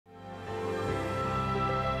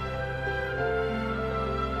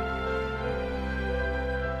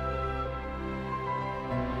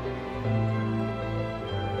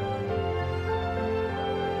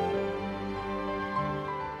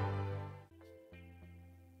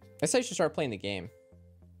guess I should start playing the game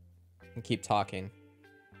and keep talking.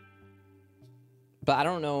 But I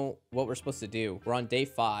don't know what we're supposed to do. We're on day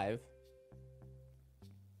 5.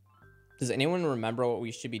 Does anyone remember what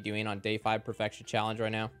we should be doing on day 5 perfection challenge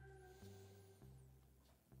right now?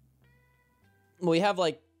 Well, we have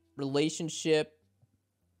like relationship.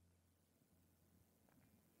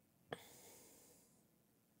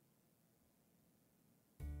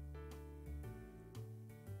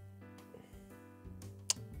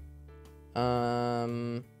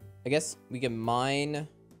 I guess we can mine.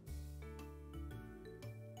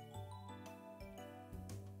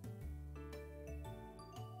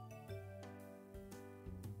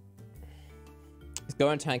 Let's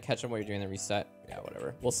go in town and catch up while you're doing the reset. Yeah,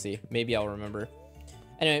 whatever. We'll see. Maybe I'll remember.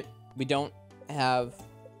 Anyway, we don't have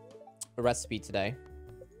a recipe today.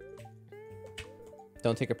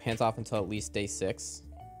 Don't take your pants off until at least day 6.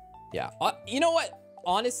 Yeah. You know what?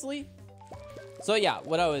 Honestly. So yeah,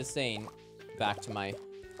 what I was saying, back to my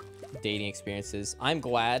dating experiences. I'm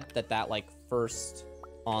glad that like first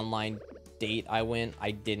online date we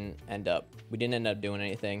didn't end up doing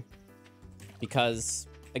anything. Because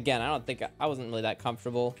again, I wasn't really that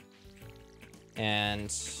comfortable.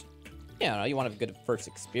 And you know, you want to have a good first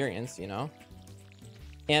experience, you know?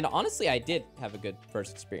 And honestly, I did have a good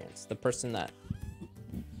first experience. The person that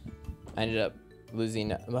I ended up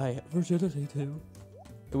losing my virginity to,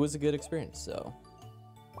 it was a good experience, so.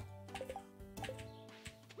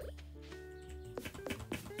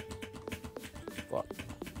 Fuck.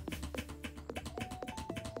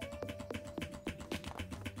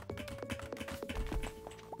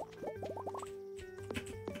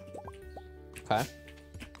 Okay.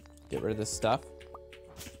 Get rid of this stuff.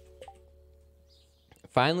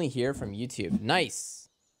 Finally hear from YouTube. Nice.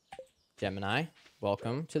 Gemini,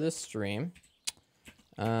 welcome to the stream.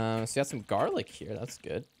 So you got some garlic here. That's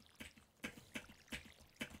good.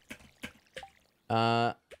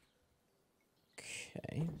 Okay.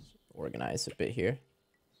 Organize a bit here.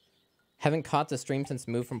 Haven't caught the stream since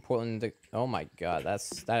moved from Portland to... Oh my god, that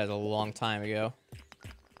is a long time ago.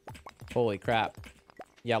 Holy crap.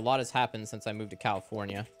 Yeah, a lot has happened since I moved to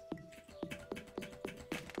California.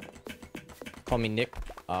 Call me Nick.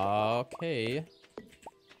 Okay.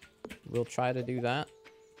 We'll try to do that.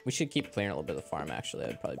 We should keep clearing a little bit of the farm, actually.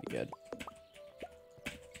 That'd probably be good.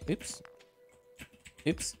 Oops.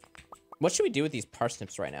 Oops. What should we do with these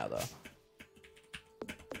parsnips right now, though?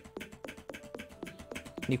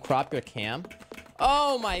 Can you crop your cam?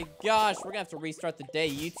 Oh my gosh, we're gonna have to restart the day.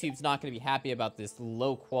 YouTube's not gonna be happy about this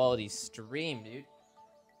low-quality stream, dude.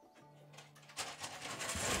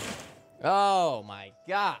 Oh my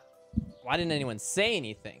god. Why didn't anyone say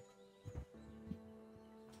anything?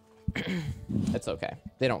 It's okay.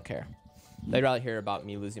 They don't care. They'd rather hear about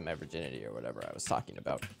me losing my virginity or whatever I was talking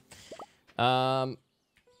about.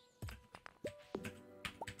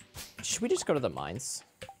 Should we just go to the mines?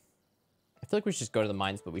 I feel like we should just go to the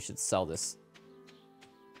mines, but we should sell this.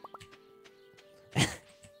 I'm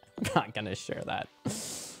not gonna share that.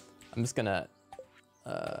 I'm just gonna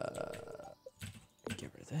get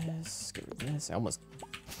rid of this. Get rid of this. I almost... There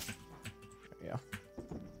we go.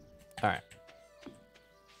 All right.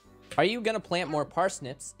 Are you gonna plant more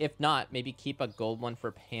parsnips? If not, maybe keep a gold one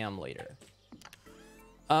for Pam later.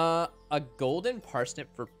 A golden parsnip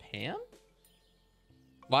for Pam?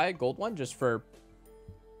 Why a gold one? Just for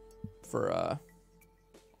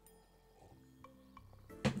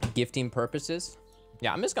gifting purposes?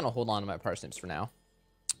 Yeah, I'm just gonna hold on to my parsnips for now.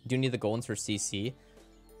 Do you need the gold ones for CC?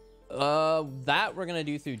 That we're gonna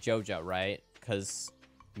do through JoJo, right? Because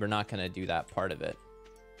we're not gonna do that part of it.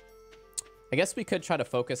 I guess we could try to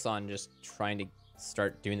focus on just trying to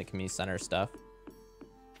start doing the community center stuff.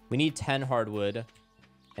 We need 10 hardwood,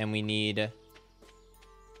 and we didn't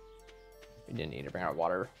need to bring our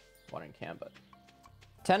watering can, but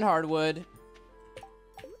 10 hardwood.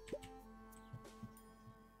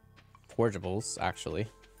 Forgeables, actually.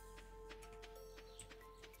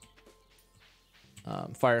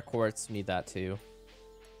 Fire quartz, need that too.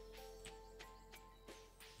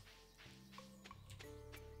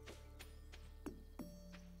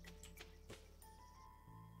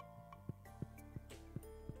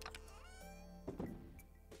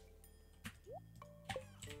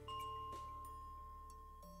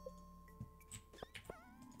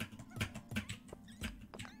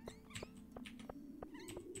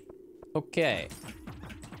 Okay.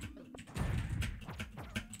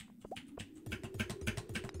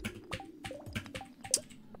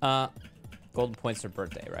 Golden points for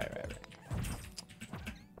birthday. Right. So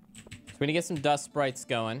we're gonna get some dust sprites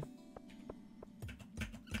going.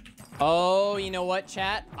 Oh, you know what,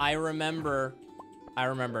 chat? I remember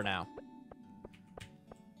now.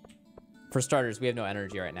 For starters, we have no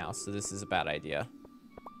energy right now, so this is a bad idea.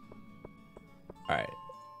 All right.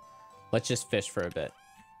 Let's just fish for a bit.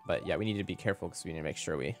 But yeah, we need to be careful because we need to make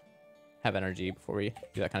sure we have energy before we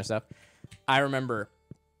do that kind of stuff. I remember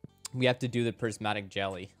we have to do the prismatic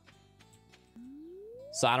jelly.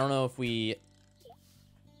 So I don't know if we...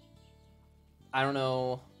 I don't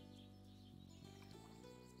know.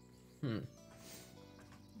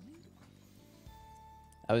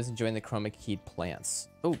 I was enjoying the chroma keyed plants.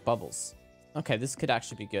 Oh, bubbles. Okay, this could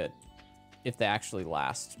actually be good if they actually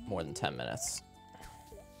last more than 10 minutes.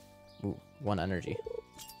 Ooh, 1 energy.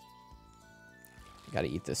 Gotta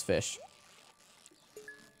eat this fish.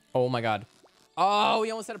 Oh my god. Oh,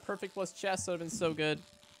 we almost had a perfect plus chest. That would have been so good.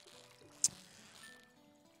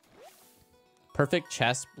 Perfect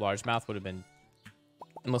chest, largemouth would have been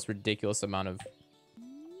the most ridiculous amount of...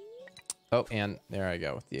 Oh, and there I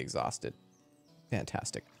go with the exhausted.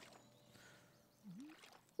 Fantastic.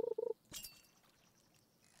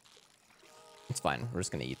 It's fine. We're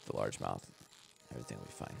just going to eat the largemouth. Everything will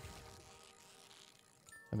be fine.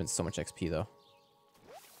 I've been so much XP, though.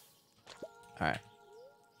 All right.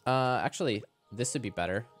 Actually, this would be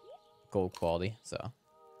better. Gold quality, so.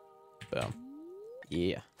 Boom.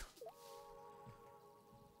 Yeah.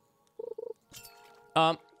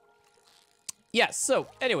 Yeah, so,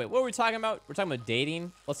 anyway, what were we talking about? We're talking about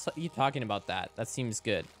dating. Let's keep talking about that. That seems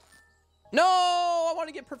good. No! I want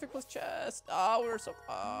to get perfect plus chest. Oh, we were so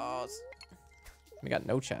close. We got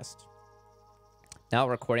no chest. Now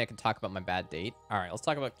recording, I can talk about my bad date. All right, let's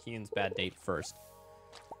talk about Keenan's bad date first.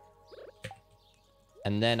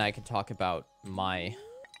 And then I can talk about my...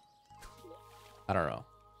 I don't know.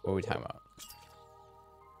 What are we talking about?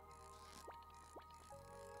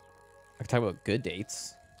 I can talk about good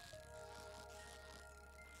dates.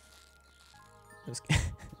 You're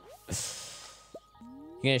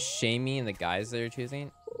gonna shame me and the guys that you're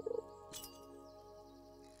choosing?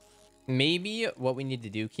 Maybe what we need to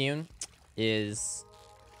do, Kyun, is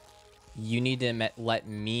you need to let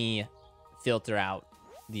me filter out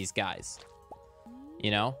these guys.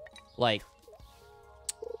 You know? Like,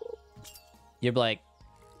 you're like,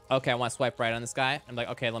 okay, I want to swipe right on this guy. I'm like,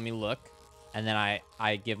 okay, let me look. And then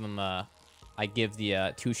I give him a... I give the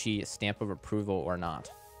Tooshi stamp of approval or not.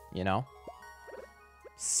 You know?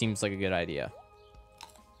 Seems like a good idea.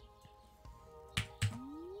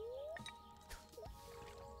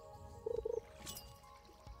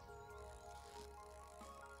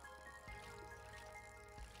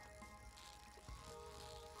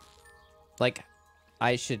 Like,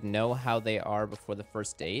 I should know how they are before the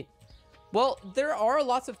first date. Well, there are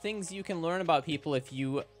lots of things you can learn about people if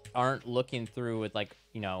you aren't looking through with, like,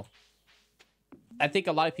 you know... I think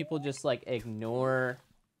a lot of people just, like, ignore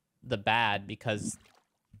the bad because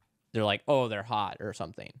they're like, oh, they're hot or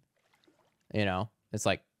something. You know? It's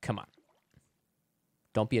like, come on.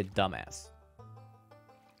 Don't be a dumbass.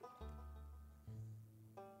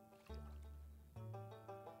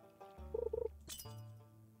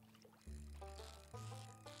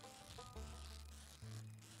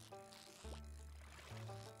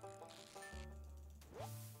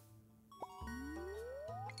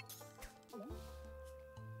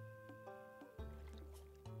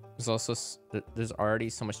 There's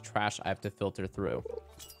already so much trash I have to filter through.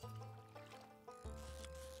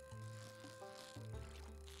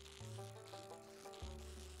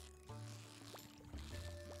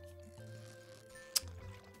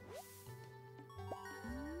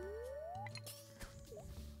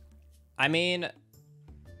 I mean,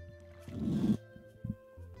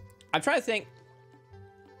 I'm trying to think,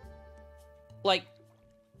 like,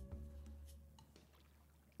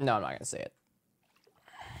 no, I'm not gonna say it.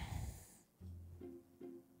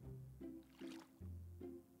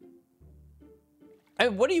 I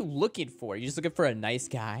mean, what are you looking for? You're just looking for a nice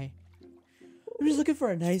guy? I'm just looking for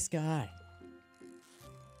a nice guy.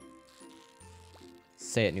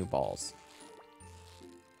 Say it, new balls.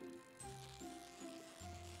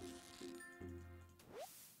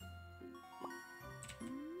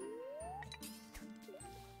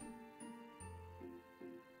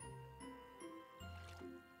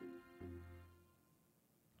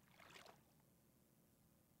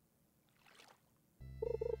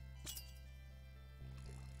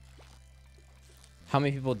 How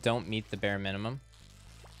many people don't meet the bare minimum?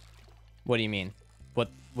 What do you mean?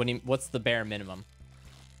 What's the bare minimum?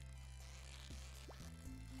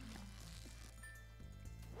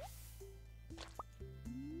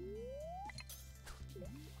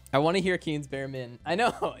 I want to hear Keen's bare min. I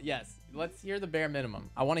know, yes. Let's hear the bare minimum.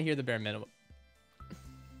 I want to hear the bare minimum.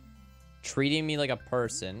 Treating me like a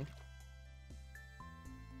person.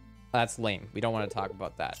 That's lame. We don't want to talk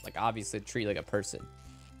about that. Like, obviously, treat like a person.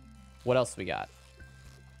 What else we got?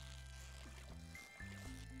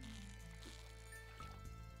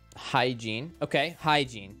 Hygiene. Okay,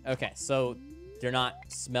 hygiene. Okay, so they're not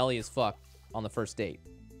smelly as fuck on the first date.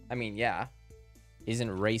 I mean, yeah. Isn't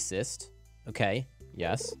racist. Okay,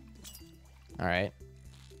 yes. All right.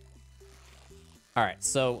 All right,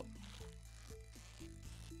 so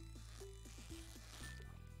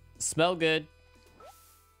smell good.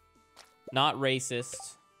 Not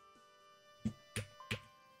racist.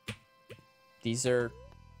 These are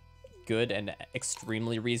good and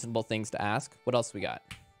extremely reasonable things to ask. What else we got?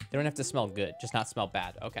 They don't have to smell good, just not smell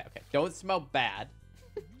bad. Okay, okay. Don't smell bad.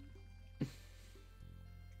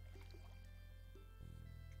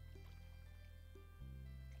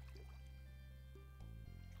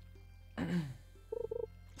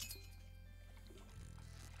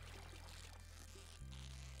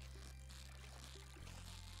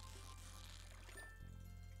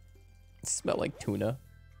 Smell like tuna.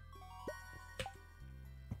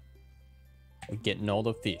 We're getting all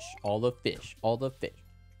the fish, all the fish, all the fish.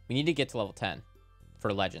 We need to get to level 10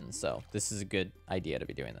 for legends, so this is a good idea to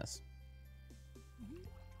be doing this.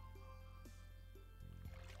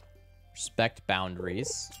 Respect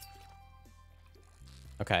boundaries.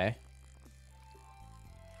 Okay.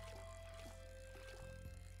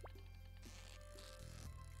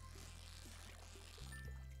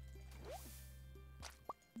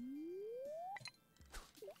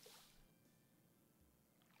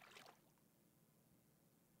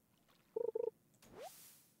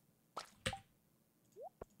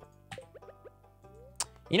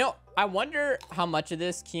 You know, I wonder how much of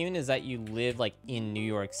this, Kuhn, is that you live, like, in New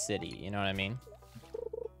York City. You know what I mean?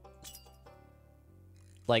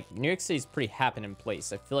 Like, New York City is pretty happening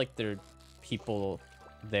place. I feel like there people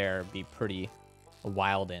there be pretty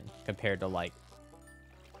wild in compared to, like...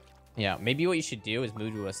 Yeah, maybe what you should do is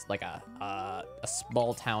move to a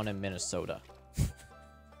small town in Minnesota.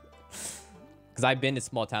 Because I've been to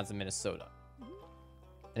small towns in Minnesota.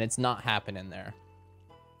 And it's not happening there.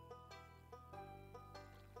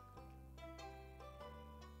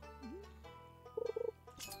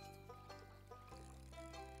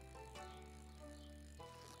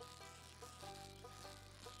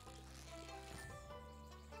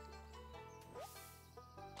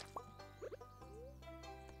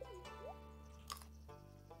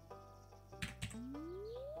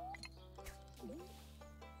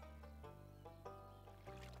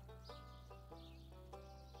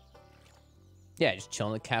 Yeah, just chill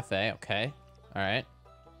in the cafe. Okay. All right.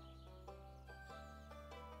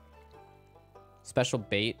 Special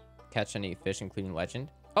bait. Catch any fish, including legend.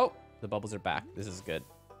 Oh, the bubbles are back. This is good.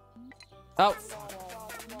 Oh.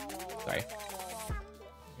 Sorry.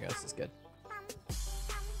 Yeah, this is good.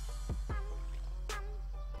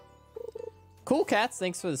 Cool cats.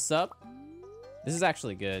 Thanks for the sub. This is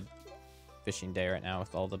actually good. Fishing day right now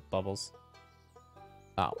with all the bubbles.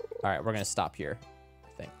 Oh, all right. We're going to stop here, I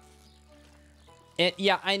think.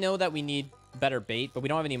 Yeah, I know that we need better bait, but we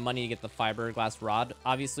don't have any money to get the fiberglass rod.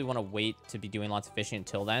 Obviously, we want to wait to be doing lots of fishing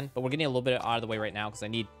until then, but we're getting a little bit out of the way right now because I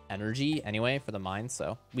need energy anyway for the mine,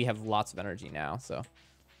 so we have lots of energy now, so.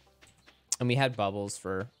 And we had bubbles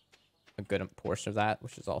for a good portion of that,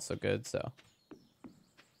 which is also good, so.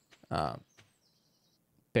 But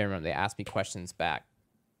remember, they ask me questions back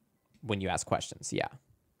when you ask questions, yeah.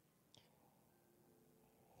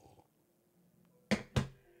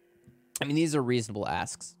 I mean, these are reasonable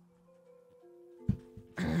asks.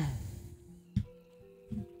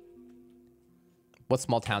 What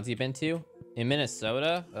small towns have you been to? In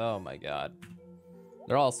Minnesota? Oh my god.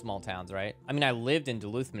 They're all small towns, right? I mean, I lived in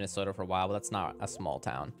Duluth, Minnesota for a while, but that's not a small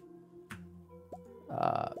town.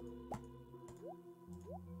 I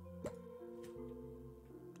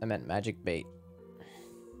meant magic bait.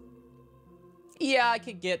 Yeah, I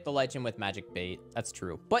could get the legend with magic bait. That's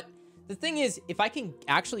true. But the thing is, if I can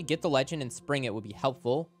actually get the legend in spring, it would be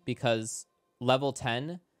helpful because level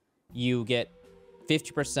 10, you get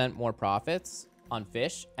 50% more profits on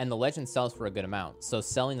fish, and the legend sells for a good amount. So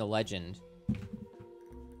selling the legend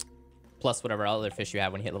plus whatever other fish you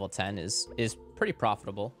have when you hit level 10 is pretty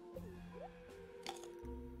profitable.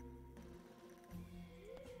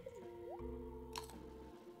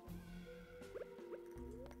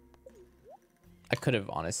 I could have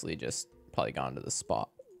honestly just probably gone to the spot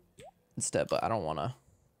instead, but I don't want to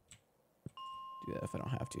do that if I don't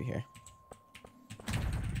have to here.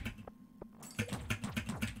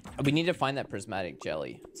 We need to find that prismatic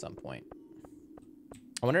jelly at some point.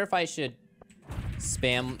 I wonder if I should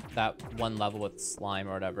spam that one level with slime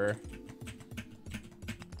or whatever.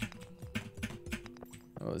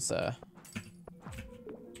 It was,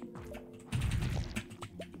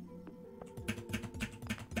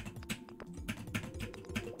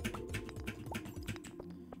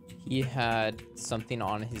 He had something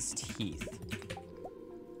on his teeth.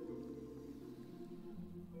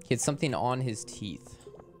 He had something on his teeth.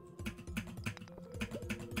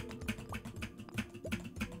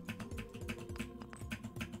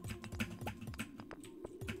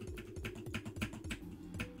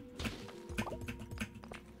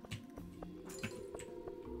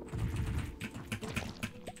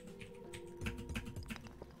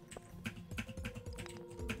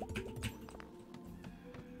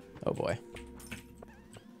 Oh boy.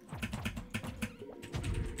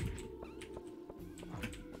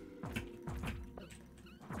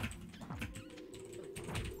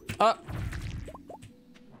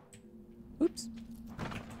 Oops.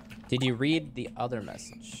 Did you read the other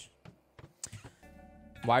message?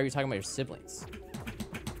 Why are you talking about your siblings?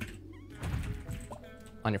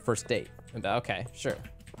 On your first date? Okay, sure.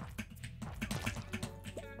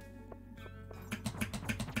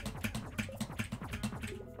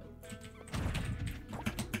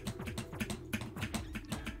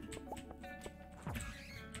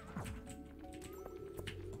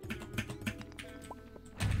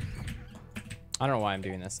 I don't know why I'm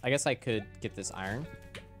doing this. I guess I could get this iron.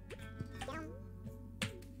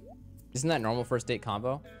 Isn't that normal first date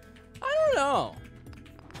combo? I don't know.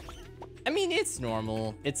 I mean, it's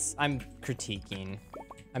normal. I'm critiquing.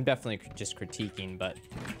 I'm definitely just critiquing, but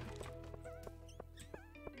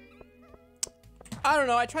I don't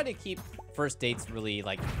know. I try to keep first dates really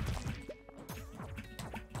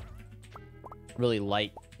really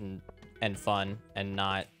light and fun and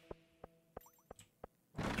not.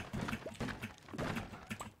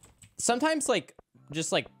 Sometimes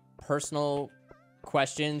just personal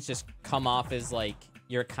questions just come off as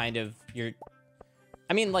you're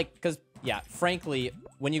I mean because yeah, frankly,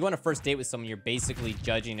 when you go on a first date with someone, you're basically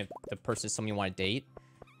judging if the person is someone you want to date.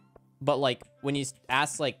 But when you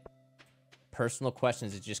ask personal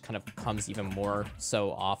questions, it just kind of comes even more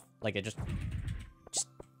so off. It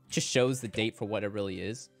just shows the date for what it really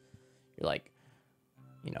is. You're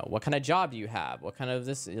what kind of job do you have? What kind of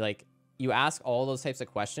this you ask all those types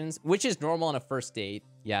of questions, which is normal on a first date.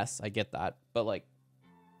 Yes, I get that. But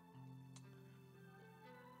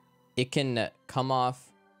it can come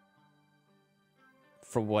off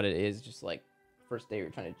for what it is. Just first date,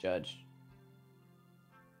 you're trying to judge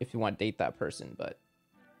if you want to date that person. But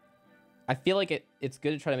I feel it's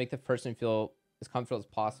good to try to make the person feel as comfortable as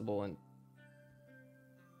possible. And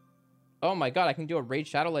oh my God, I can do a Raid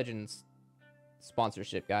Shadow Legends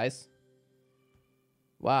sponsorship, guys.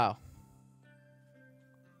 Wow.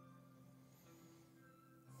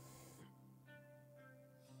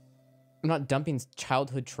 I'm not dumping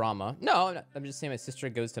childhood trauma. No, I'm just saying my sister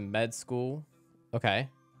goes to med school. Okay.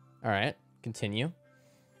 All right. Continue.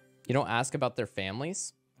 You don't ask about their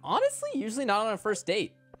families? Honestly, usually not on a first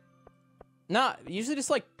date. Not usually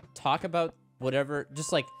just talk about whatever,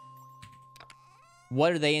 just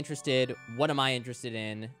what are they interested? What am I interested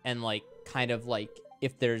in? And kind of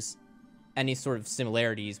if there's any sort of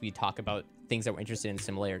similarities, we talk about things that we're interested in,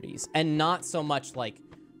 similarities, and not so much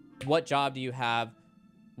what job do you have?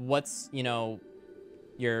 What's,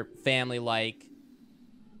 your family where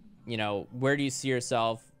do you see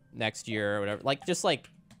yourself next year or whatever? Just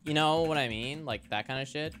you know what I mean? That kind of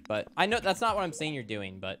shit. But I know that's not what I'm saying you're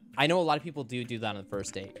doing, but I know a lot of people do that on the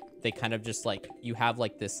first date. They kind of just you have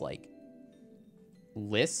this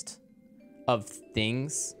list of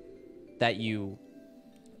things that you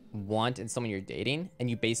want in someone you're dating, and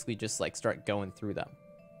you basically just start going through them.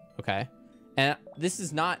 Okay? And this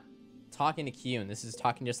is not talking to Kyun. This is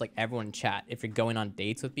talking just everyone in chat. If you're going on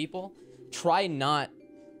dates with people, try not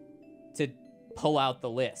to pull out the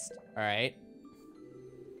list. All right.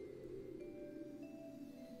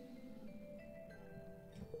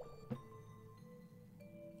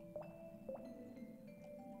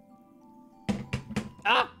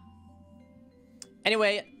 Ah.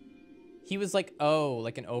 Anyway, he was oh,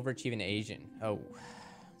 an overachieving Asian. Oh,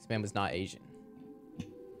 this man was not Asian.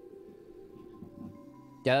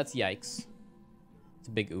 Yeah, that's yikes. It's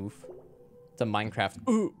a big oof. It's a Minecraft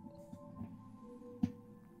ooh.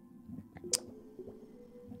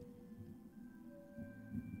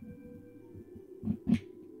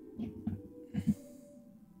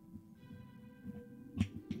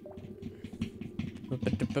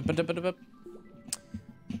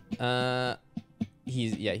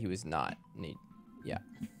 He was not. Yeah.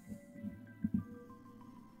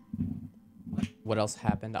 What else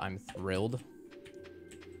happened? I'm thrilled.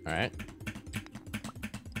 All right.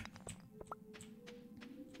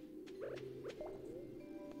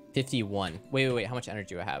 $51. Wait. How much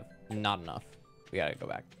energy do I have? Not enough. We gotta go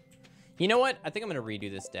back. You know what? I think I'm gonna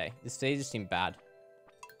redo this day. This day just seemed bad.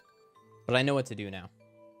 But I know what to do now.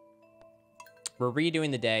 We're redoing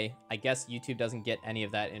the day. I guess YouTube doesn't get any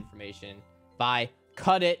of that information. Bye.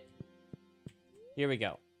 Cut it. Here we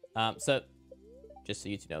go. So, just so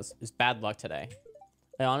YouTube knows, it's bad luck today.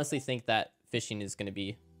 I honestly think that fishing is going to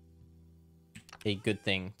be a good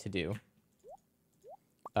thing to do.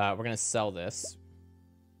 We're going to sell this.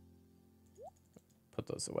 Put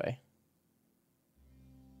those away.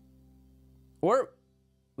 Or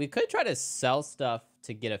we could try to sell stuff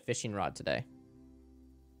to get a fishing rod today.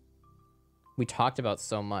 We talked about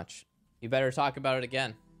so much. You better talk about it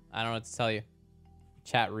again. I don't know what to tell you.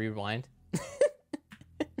 Chat rewind.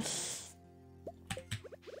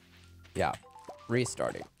 Yeah.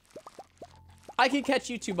 Restarting. I can catch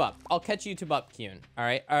YouTube up. I'll catch YouTube up, Kyun. All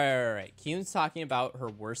right. All right. All right. Kyun's talking about her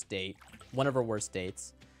worst date. One of her worst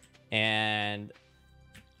dates. And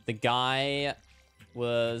the guy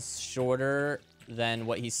was shorter than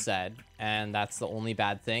what he said. And that's the only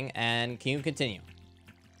bad thing. And Kyun, continue.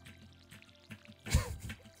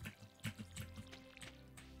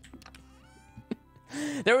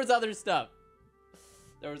 There was other stuff.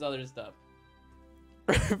 There was other stuff.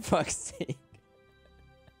 For fuck's sake.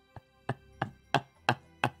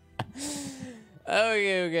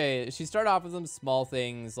 Okay. She started off with some small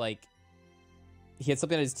things, like he had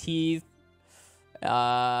something on his teeth,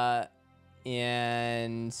 and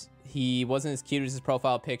he wasn't as cute as his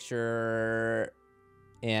profile picture,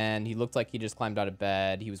 and he looked like he just climbed out of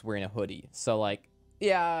bed. He was wearing a hoodie. So, like,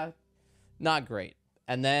 yeah, not great.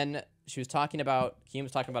 And then Kim was talking about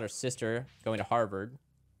her sister going to Harvard.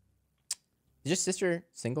 Is your sister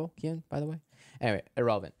single, Kian, by the way? Anyway,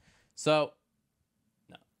 irrelevant. So,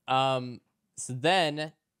 no. So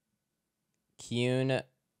then, then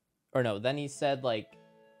he said, like,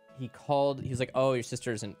 he was like, oh, your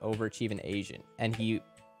sister is an overachieving Asian. And he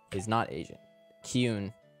is not Asian.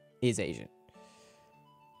 Kyun is Asian.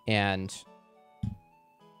 And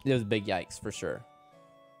it was a big yikes, for sure.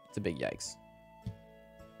 It's a big yikes.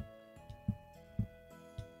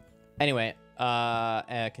 Anyway,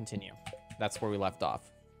 continue. That's where we left off.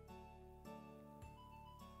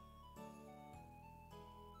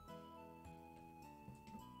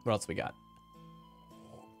 What else we got?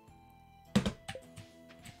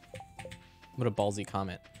 What a ballsy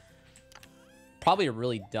comment. Probably a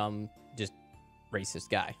really dumb, just racist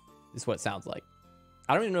guy. Is what it sounds like.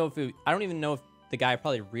 I don't even know if the guy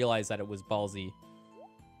probably realized that it was ballsy.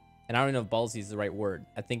 And I don't even know if ballsy is the right word.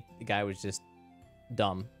 I think the guy was just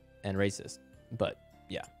dumb and racist. But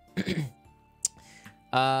yeah.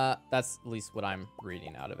 That's at least what I'm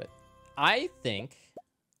reading out of it. I think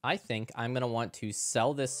I'm gonna want to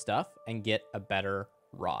sell this stuff and get a better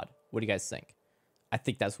rod. What do you guys think? I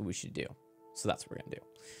think that's what we should do. So that's what we're gonna do.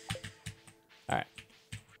 All right.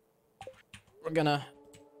 We're gonna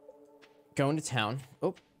go into town.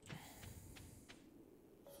 Oh.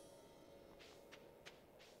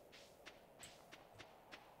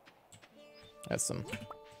 Got some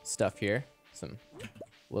stuff here. Some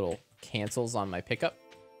little cancels on my pickup.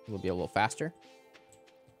 We'll be a little faster.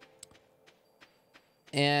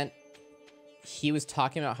 And he was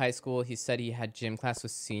talking about high school. He said he had gym class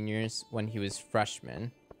with seniors when he was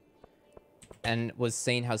freshman. And was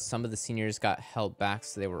saying how some of the seniors got held back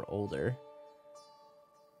so they were older.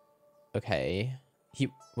 Okay. He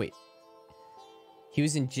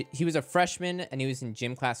was a freshman and he was in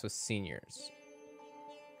gym class with seniors.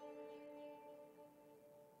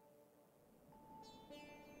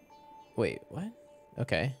 Wait, what?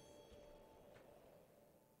 Okay.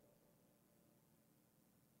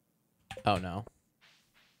 Oh no.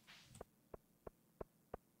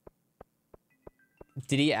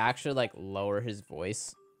 Did he actually like lower his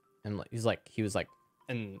voice? And like he was like,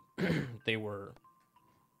 and they were.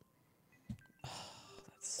 Oh,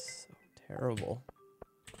 that's so terrible.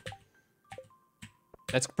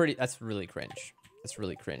 That's really cringe. That's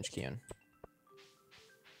really cringe, Kian.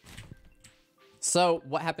 So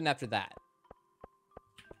what happened after that?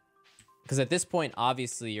 Because at this point,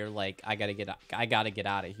 obviously, you're like, I gotta get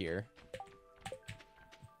out of here.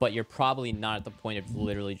 But you're probably not at the point of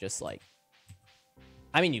literally just like.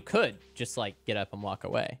 I mean, you could just like get up and walk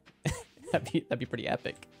away. that'd be pretty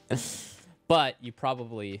epic. But you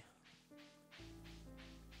probably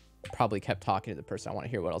kept talking to the person. I want to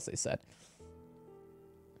hear what else they said.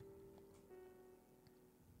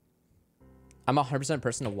 I'm 100%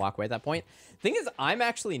 person to walk away at that point. Thing is, I'm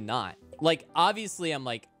actually not. Like, obviously, I'm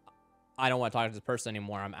like, I don't want to talk to this person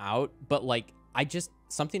anymore. I'm out. But like,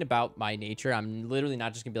 something about my nature, I'm literally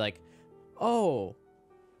not just gonna be like, oh,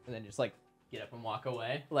 and then just like get up and walk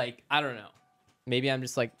away. Like, I don't know. Maybe I'm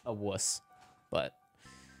just like a wuss, but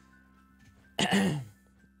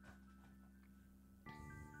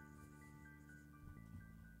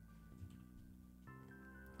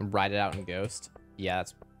ride it out in Ghost. Yeah,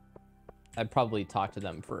 that's... I'd probably talk to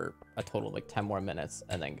them for a total of like 10 more minutes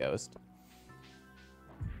and then Ghost.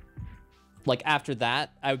 Like after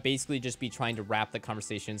that, I would basically just be trying to wrap the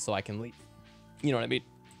conversation so I can leave. You know what I mean?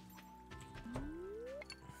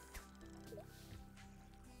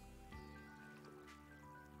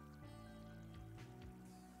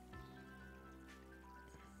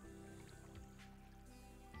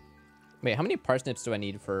 Wait, how many parsnips do I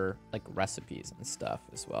need for like recipes and stuff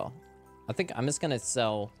as well? I think I'm just gonna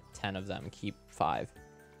sell 10 of them, keep 5.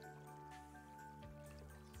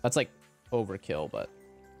 That's like overkill, but...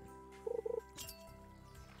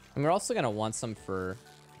 And we're also gonna want some for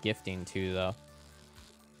gifting too, though.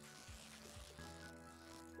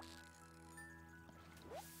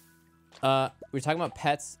 We were talking about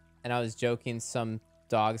pets, and I was joking, some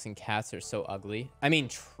dogs and cats are so ugly. I mean,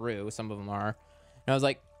 true, some of them are. And I was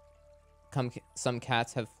like, some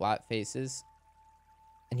cats have flat faces.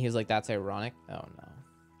 And he was like, that's ironic. Oh, no.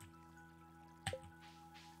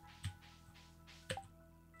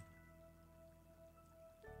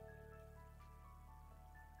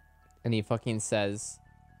 And he fucking says,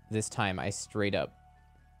 this time I straight up,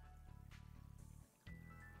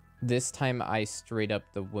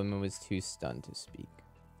 the woman was too stunned to speak.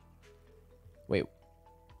 Wait.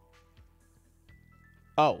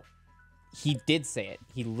 Oh, he did say it.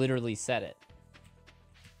 He literally said it.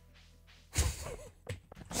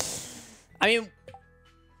 I mean,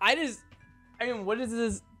 what is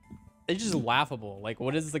this? It's just laughable. Like,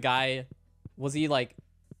 what is the guy? Was he like,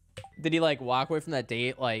 did he like walk away from that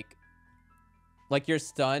date? Like you're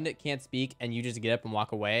stunned, can't speak, and you just get up and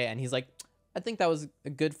walk away. And he's like, I think that was a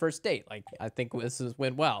good first date. Like, I think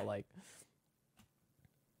went well. Like,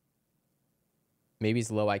 maybe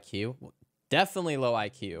he's low IQ. Definitely low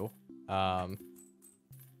IQ. I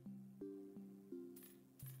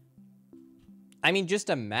mean, just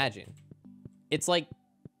imagine. It's like,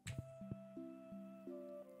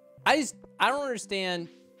 I don't understand.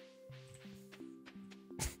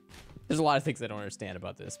 There's a lot of things I don't understand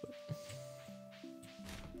about this, but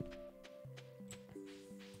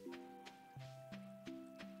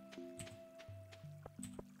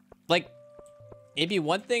like, it'd be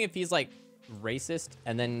one thing if he's like racist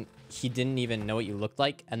and then he didn't even know what you looked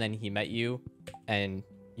like, and then he met you and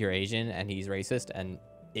you're Asian and he's racist and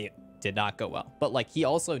it did not go well. But like, he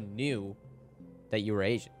also knew that you were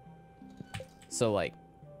Asian. So like,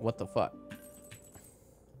 what the fuck?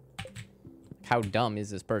 How dumb is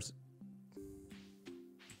this person?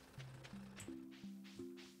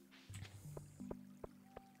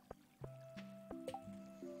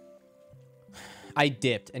 I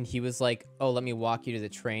dipped and he was like, oh, let me walk you to the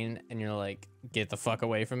train. And you're like, get the fuck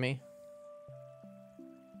away from me.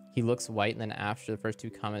 He looks white, and then after the first 2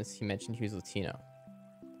 comments, he mentioned he was Latino.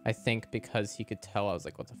 I think because he could tell. I was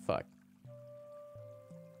like, what the fuck?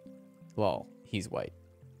 Lol, he's white.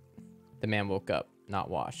 The man woke up, not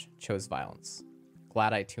wash, chose violence.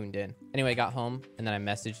 Glad I tuned in. Anyway, I got home, and then I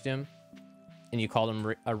messaged him, and you called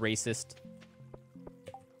him a racist.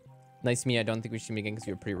 Nice to meet you. I don't think we should meet again because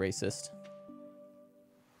you're pretty racist.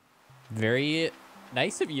 Very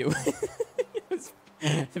nice of you.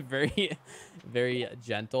 Very, very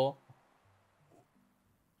gentle.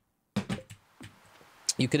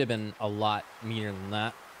 You could have been a lot meaner than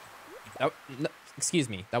that. Oh, no, excuse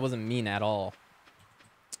me. That wasn't mean at all.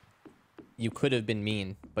 You could have been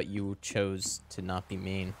mean, but you chose to not be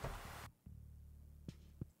mean.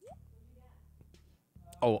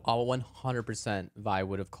 Oh, I'll 100% Vi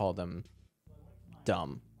would have called him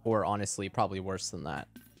dumb, or honestly, probably worse than that.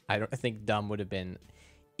 I think dumb would have been,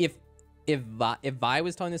 if Vi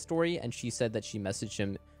was telling this story and she said that she messaged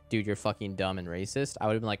him, dude, you're fucking dumb and racist, I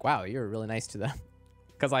would have been like, wow, you're really nice to them.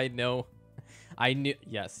 Because I knew,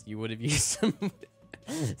 yes, you would have used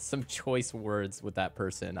some choice words with that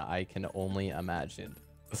person. I can only imagine.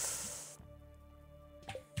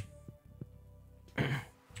 Would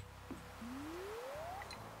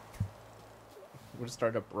have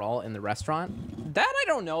started a brawl in the restaurant? That I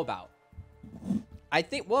don't know about. I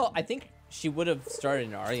think she would have started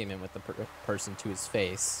an argument with the person to his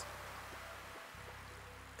face.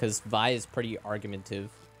 Because Vi is pretty argumentative,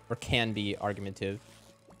 or can be argumentative.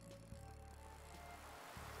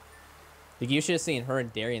 Like, you should have seen her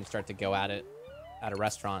and Darian start to go at it at a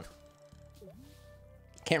restaurant.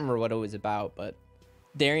 Can't remember what it was about, but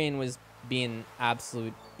Darian was being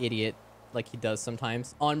absolute idiot, like he does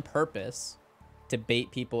sometimes, on purpose to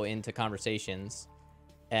bait people into conversations,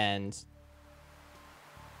 and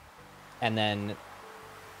then,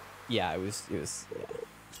 yeah, it was yeah.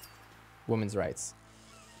 Women's rights.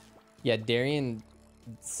 Yeah, Darian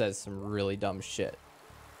says some really dumb shit.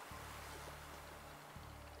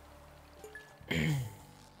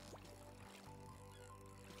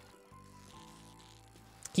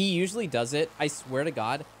 He usually does it. I swear to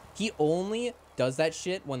God, he only does that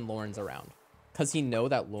shit when Lauren's around. Because he know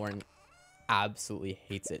that Lauren absolutely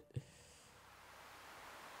hates it.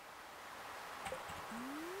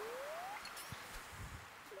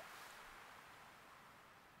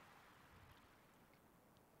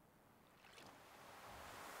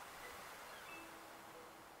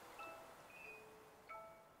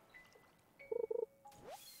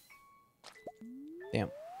 Damn.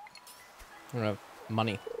 I don't have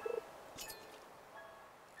money.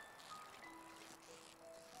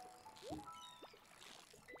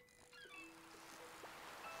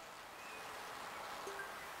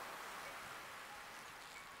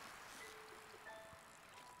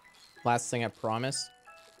 Last thing I promise.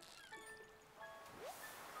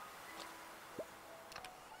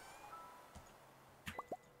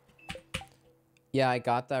 Yeah, I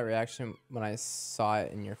got that reaction when I saw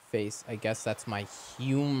it in your face. I guess that's my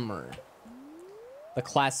humor. The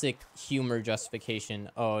classic humor justification.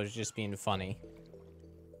 Oh, it's just being funny.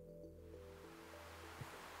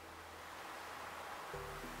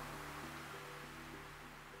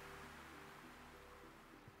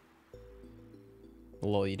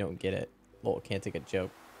 Lol, you don't get it. Lol, can't take a joke.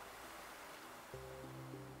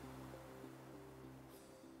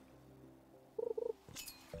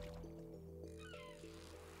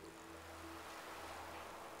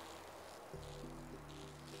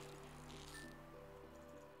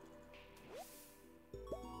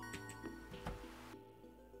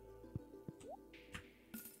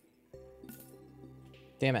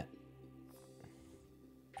 Damn it.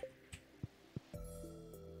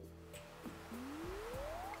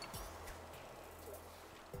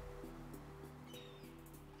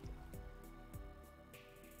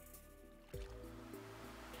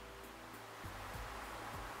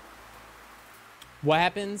 What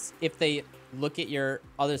happens if they look at your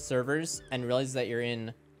other servers and realize that you're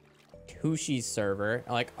in Tooshi's server?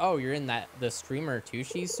 Like, oh, you're in the streamer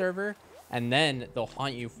Tooshi's server? And then they'll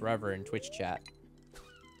haunt you forever in Twitch chat.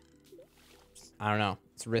 I don't know.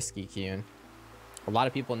 It's risky, Kyun. A lot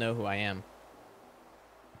of people know who I am.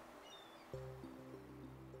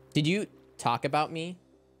 Did you talk about me?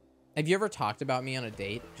 Have you ever talked about me on a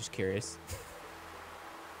date? Just curious.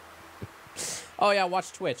 Oh, yeah,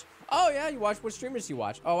 watch Twitch. Oh, yeah, you watch what streamers you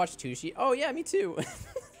watch? Oh, watch Tooshi. Oh, yeah, me too.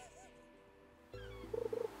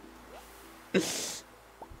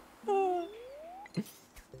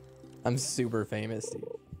 I'm super famous, dude.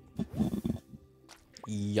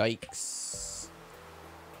 Yikes.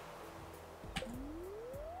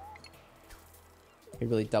 He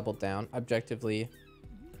really doubled down. Objectively.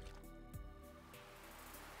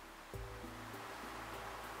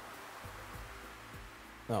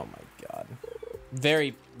 Oh my god.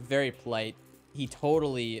 Very, very polite. He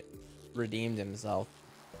totally redeemed himself.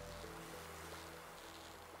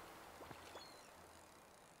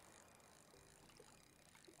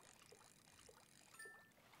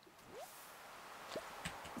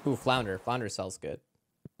 Ooh, flounder. Flounder sells good.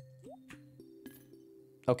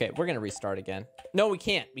 Okay, we're gonna restart again. No, we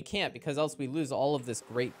can't. We can't because else we lose all of this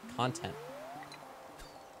great content.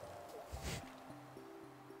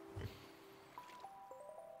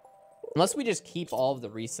 Unless we just keep all of the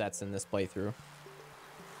resets in this playthrough.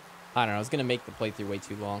 I don't know. It's going to make the playthrough way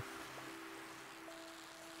too long.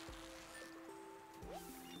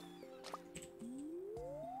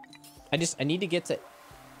 I need to get to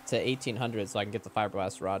 1800 so I can get the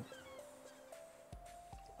fiberglass rod.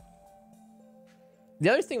 The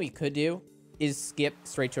other thing we could do is skip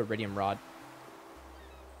straight to iridium rod.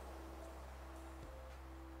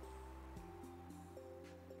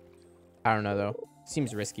 I don't know though.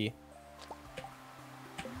 Seems risky.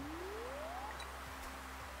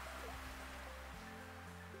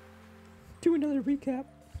 Do another recap.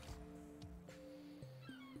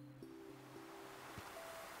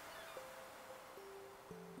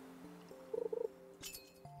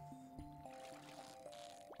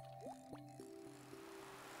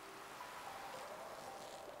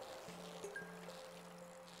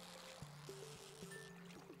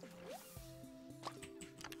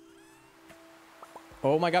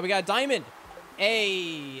 Oh my god, we got a diamond!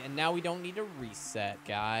 Hey, and now we don't need to reset,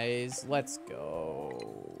 guys. Let's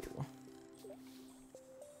go.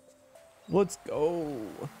 Let's go.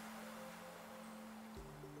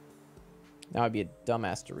 Now I'd be a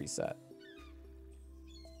dumbass to reset.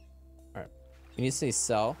 All right. We need to say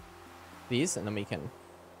sell these, and then we can...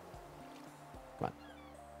 Come on.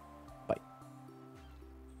 Bite.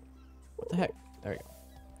 What the heck? There we go.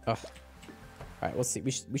 Ugh. All right, let's see.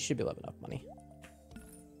 We should be level enough money.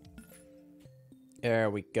 There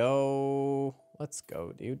we go. Let's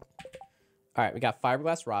go, dude. All right, we got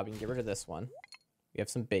fiberglass rod. We can get rid of this one. We have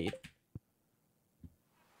some bait.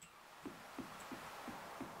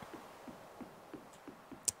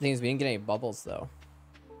 Thing is, we didn't get any bubbles though.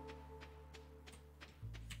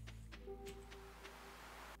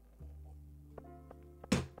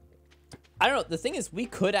 I don't know. The thing is, we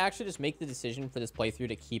could actually just make the decision for this playthrough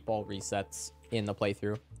to keep all resets in the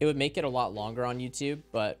playthrough. It would make it a lot longer on YouTube,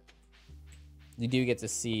 but you do get to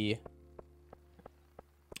see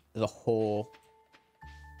the whole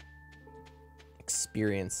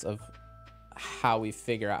experience of how we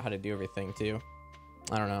figure out how to do everything too.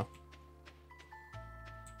 I don't know.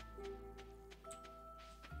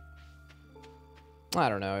 I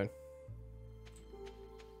don't know.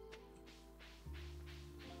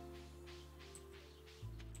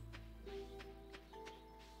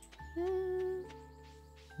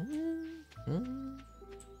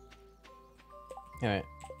 All right,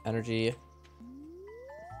 energy.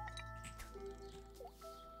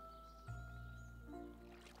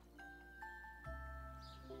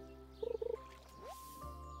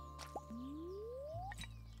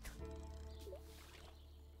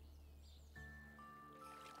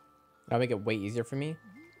 That'll make it way easier for me.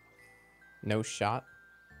 No shot.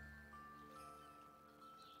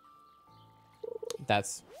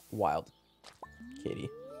 That's wild, Katie.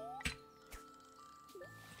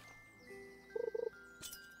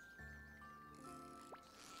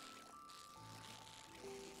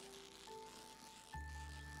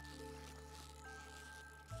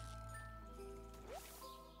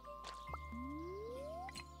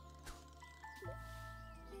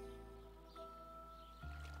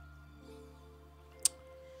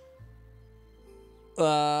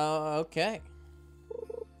 Okay.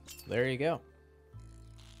 There you go.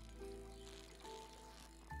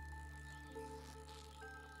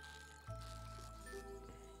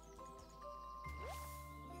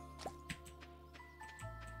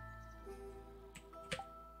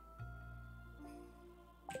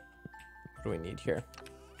 What do we need here?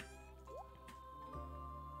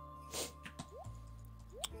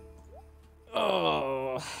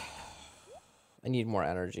 Oh, I need more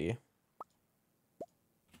energy.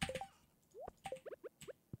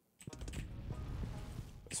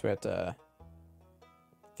 So we have to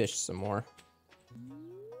fish some more.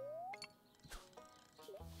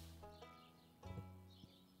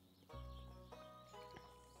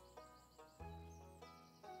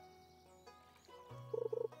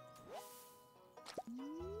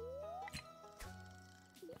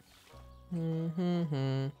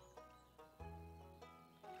 Mm-hmm.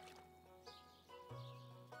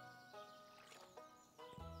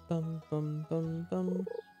 Bum, bum, bum, bum.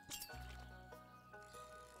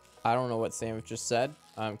 I don't know what Sam just said.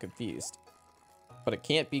 I'm confused. But it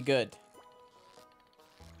can't be good.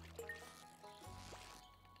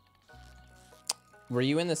 Were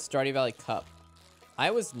you in the Stardew Valley Cup?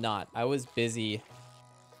 I was not. I was busy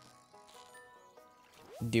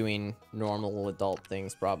doing normal adult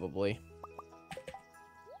things, probably.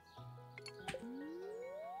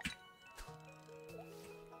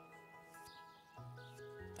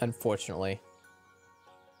 Unfortunately.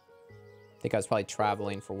 I think I was probably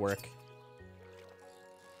traveling for work.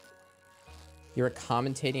 You were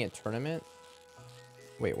commentating a tournament?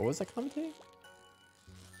 Wait, what was I commentating?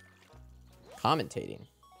 Commentating?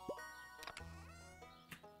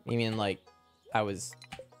 You mean like I was...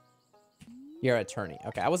 You're an attorney.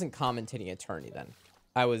 Okay, I wasn't commentating attorney then.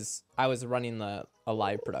 I was running a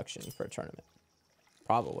live production for a tournament.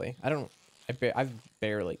 Probably. I don't... I've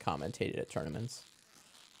barely commentated at tournaments.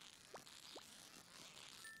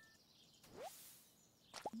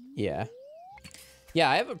 Yeah. Yeah,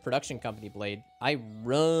 I have a production company, Blade. I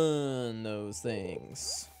run those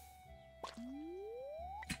things.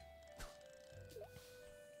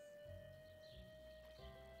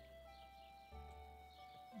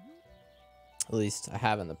 At least I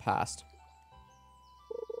have in the past.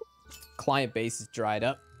 Client base is dried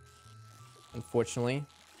up, unfortunately.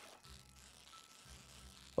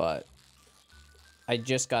 But I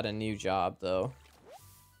just got a new job, though.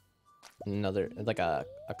 Another, like a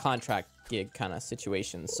contract gig kind of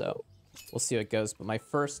situation, so we'll see how it goes. But my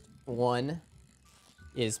first one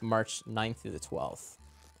is March 9th through the 12th.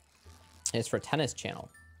 And it's for Tennis Channel,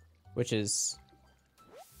 which is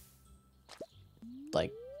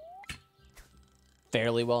like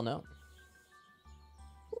fairly well known.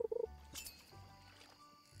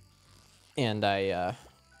 And I'm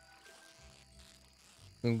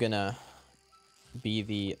gonna be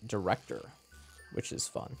the director, which is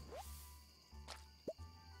fun.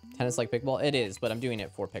 Tennis like pickleball? It is, but I'm doing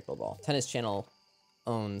it for pickleball. Tennis Channel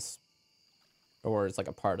owns, or is like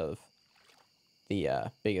a part of,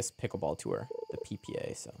 the biggest pickleball tour, the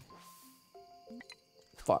PPA, so.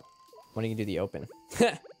 Fuck. When are you gonna do the open?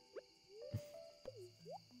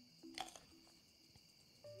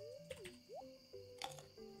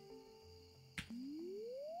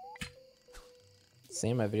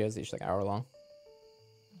 Same, my videos each like hour long.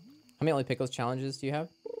 How many Only Pickles challenges do you have?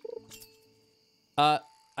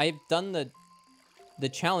 I've done the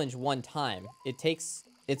challenge one time. It's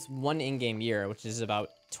one in-game year, which is about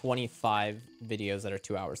 25 videos that are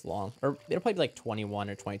 2 hours long. Or it'll probably be like 21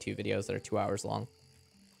 or 22 videos that are 2 hours long.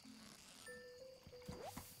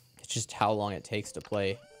 It's just how long it takes to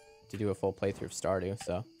do a full playthrough of Stardew,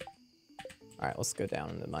 so. Alright, let's go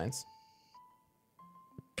down in the mines.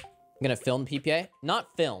 I'm gonna film PPA?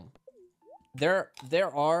 Not film. There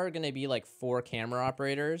are gonna be like 4 camera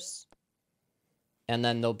operators. And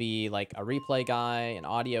then there'll be like a replay guy, an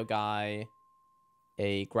audio guy,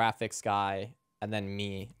 a graphics guy, and then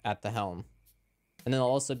me at the helm. And then there'll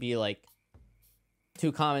also be like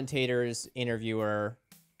 2 commentators, interviewer,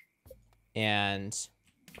 and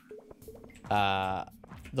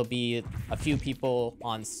there'll be a few people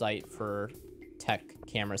on site for tech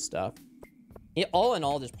camera stuff. All in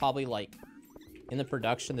all, there's probably like, in the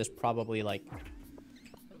production, there's probably like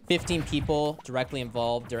 15 people directly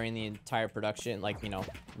involved during the entire production, like, you know,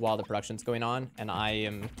 while the production's going on, and I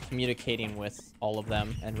am communicating with all of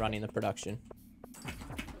them and running the production.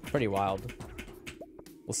 Pretty wild.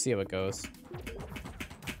 We'll see how it goes.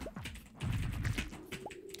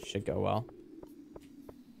 Should go well.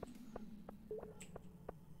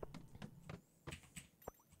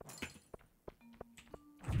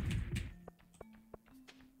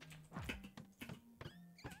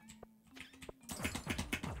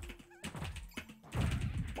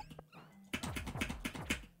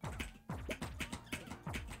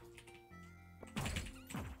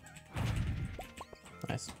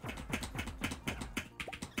 Nice.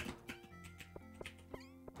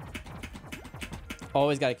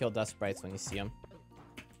 Always gotta kill dust sprites when you see them,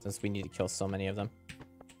 since we need to kill so many of them.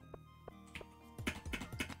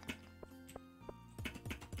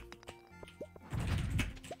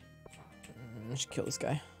 I should kill this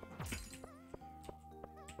guy.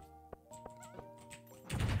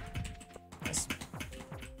 Nice.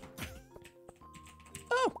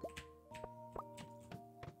 Oh!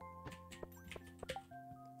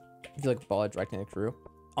 I feel like Ball directing the crew.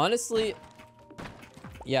 Honestly,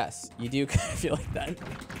 yes, you do kind of feel like that.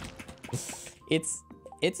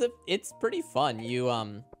 It's pretty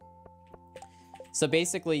fun. So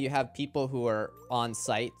basically you have people who are on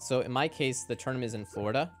site. So in my case, the tournament is in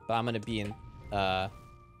Florida, but I'm gonna be in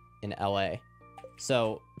LA.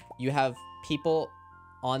 So you have people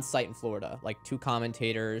on site in Florida, like 2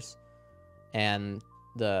 commentators and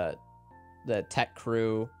the tech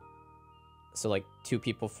crew. So like 2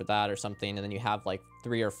 people for that or something, and then you have like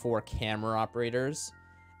 3 or 4 camera operators,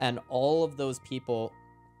 and all of those people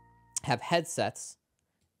have headsets,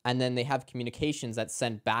 and then they have communications that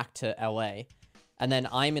send back to LA, and then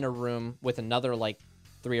I'm in a room with another like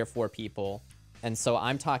 3 or 4 people, and so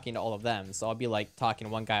I'm talking to all of them. So I'll be like talking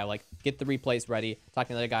to one guy like, get the replays ready, talking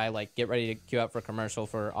to the other guy like, get ready to queue up for commercial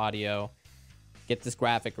for audio, get this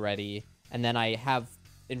graphic ready, and then I have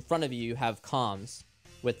in front of you have comms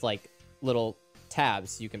with like little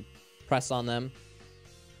tabs. You can press on them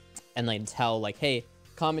and like tell like, hey,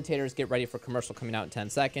 commentators, get ready for commercial coming out in 10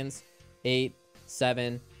 seconds, 8,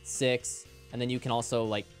 7, 6, and then you can also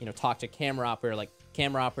like, you know, talk to camera operator, like,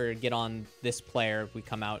 camera operator, get on this player if we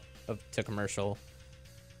come out to commercial.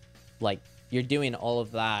 Like, you're doing all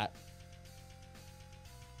of that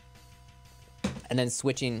and then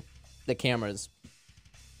switching the cameras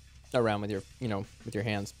around with your, you know, with your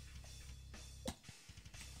hands.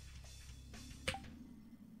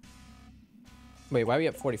 Wait, why are we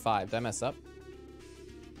at 45? Did I mess up?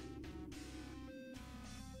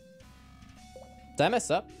 Did I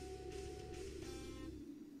mess up?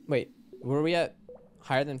 Wait, were we at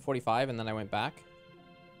higher than 45 and then I went back?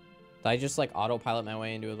 Did I just like autopilot my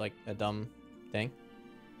way into like a dumb thing?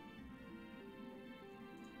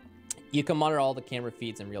 You can monitor all the camera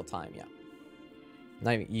feeds in real time, yeah.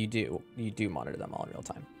 Not even, you do monitor them all in real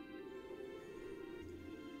time.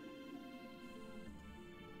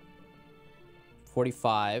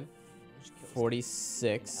 $45,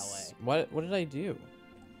 46. What did I do?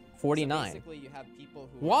 49. So basically you have people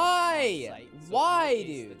who why? Why,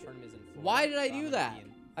 dude? Why did I do that?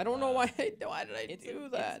 I don't know why. Why did I do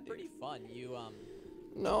that? It's pretty fun. You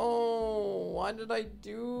No. Why did I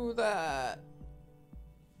do that?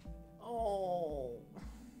 Oh.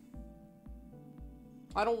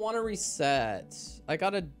 I don't want to reset. I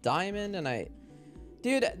got a diamond and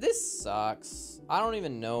Dude, this sucks. I don't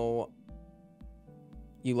even know.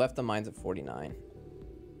 You left the mines at 49.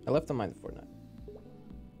 I left the mines at 49.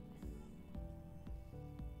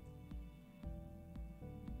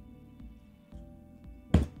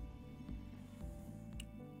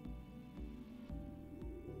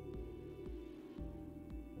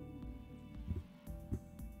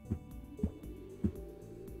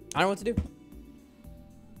 I don't know what to do.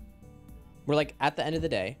 We're like at the end of the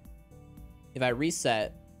day. If I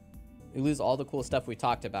reset, we lose all the cool stuff we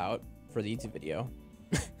talked about for the YouTube video.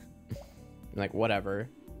 Like, whatever.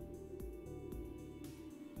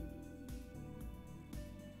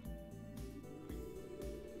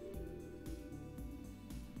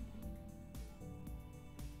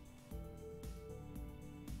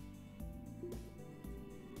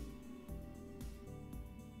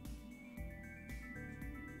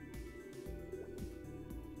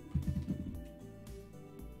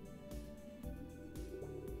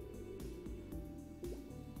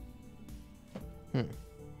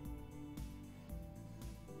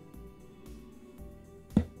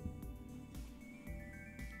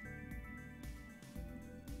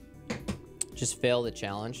 Just fail the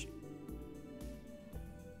challenge.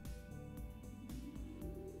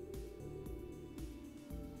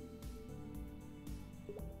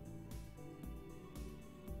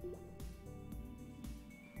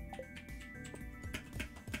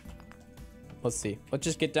 Let's see. Let's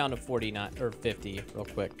just get down to 49 or 50 real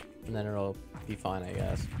quick, and then it'll be fine, I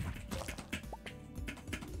guess.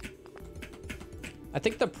 I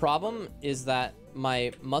think the problem is that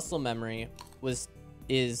my muscle memory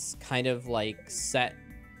is kind of like set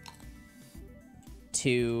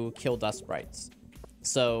to kill dust sprites.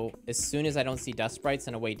 So as soon as I don't see dust sprites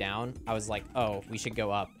on a way down, I was like, oh, we should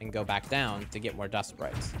go up and go back down to get more dust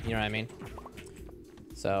sprites. You know what I mean?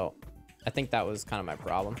 So I think that was kind of my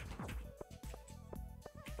problem.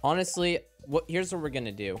 Honestly, here's what we're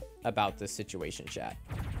gonna do about this situation, chat.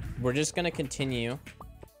 We're just gonna continue,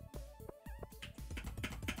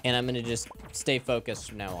 and I'm gonna just stay focused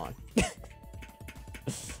from now on.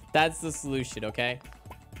 That's the solution, okay?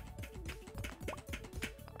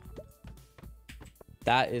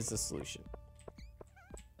 That is the solution.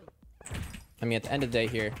 I mean, at the end of the day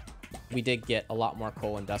here, we did get a lot more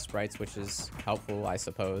coal and dust sprites, which is helpful, I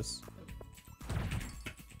suppose.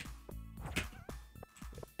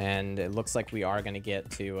 And it looks like we are going to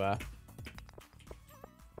get to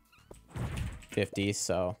 50,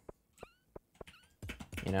 so,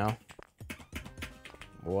 you know,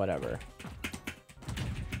 whatever.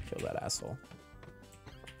 Kill that asshole.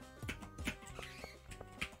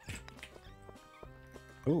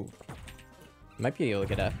 Ooh. Might be able to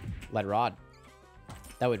get a lead rod.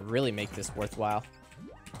 That would really make this worthwhile.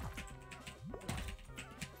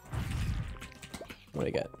 What do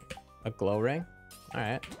we get? A glow ring?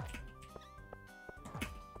 Alright.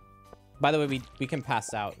 By the way, we can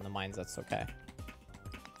pass out in the mines, that's okay.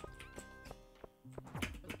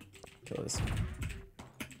 Kill this.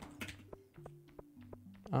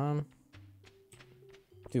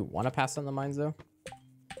 Do you want to pass on the mines though?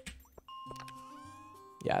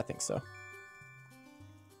 Yeah, I think so.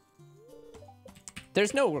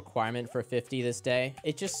 There's no requirement for 50 this day.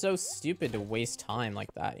 It's just so stupid to waste time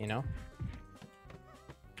like that, you know?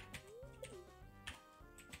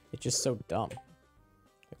 It's just so dumb.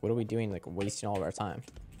 Like, what are we doing, like, wasting all of our time?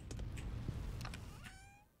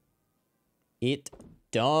 It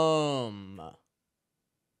dumb.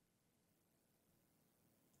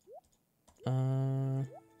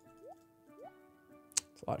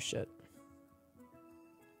 It's a lot of shit.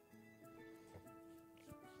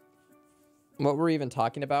 What were we even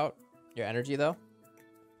talking about? Your energy, though?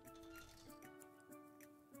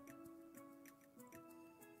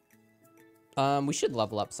 We should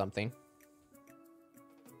level up something.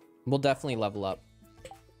 We'll definitely level up.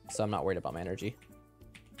 So I'm not worried about my energy.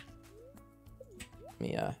 Let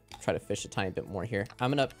me try to fish a tiny bit more here.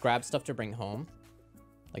 I'm gonna grab stuff to bring home.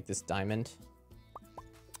 Like this diamond.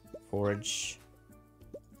 Forage.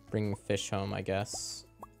 Bring fish home, I guess.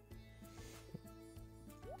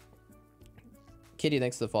 Kitty,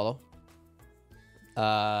 thanks for the follow.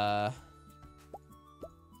 What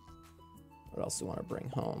else do we want to bring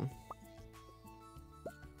home?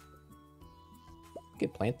 We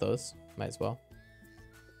could plant those. Might as well.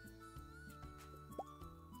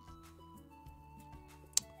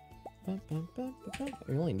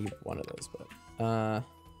 We only need one of those, but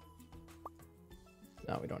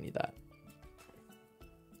no, we don't need that.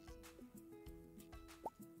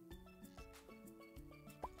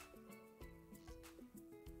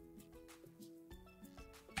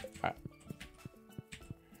 All right.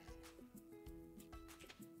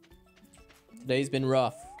 Today's been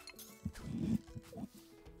rough.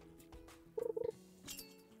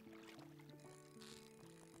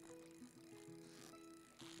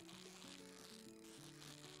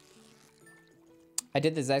 I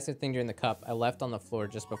did the exact same thing during the cup. I left on the floor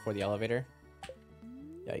just before the elevator.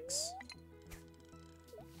 Yikes.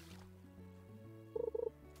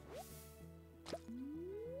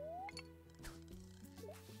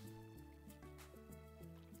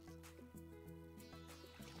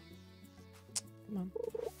 Come on.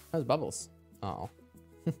 How's Bubbles? Oh. All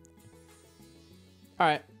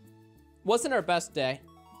right. Wasn't our best day,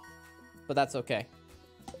 but that's okay.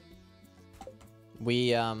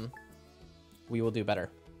 We will do better.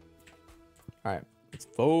 All right. Let's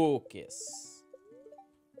focus.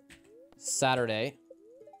 Saturday.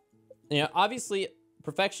 You know, obviously,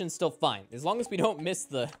 perfection's still fine. As long as we don't miss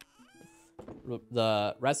the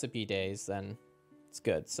recipe days, then it's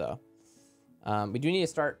good. So, we do need to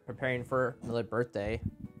start preparing for another birthday.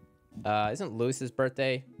 Isn't Lewis's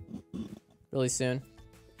birthday really soon?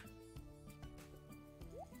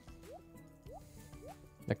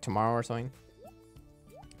 Like tomorrow or something?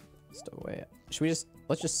 Stow away. Should we just,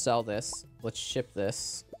 let's just sell this. Let's ship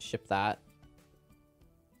this, ship that.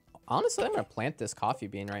 Honestly, I'm gonna plant this coffee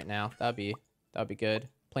bean right now. That'd be good.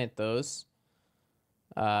 Plant those.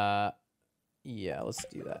 Yeah, let's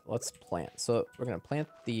do that. Let's plant. So we're gonna plant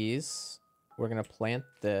these. We're gonna plant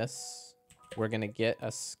this. We're gonna get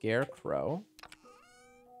a scarecrow.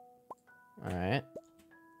 All right,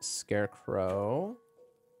 scarecrow.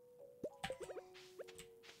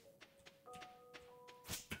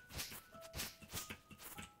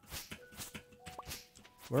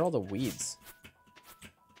 Where are all the weeds?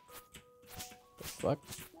 The fuck?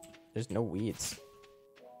 There's no weeds.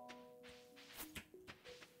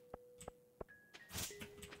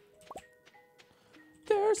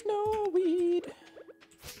 There's no weed.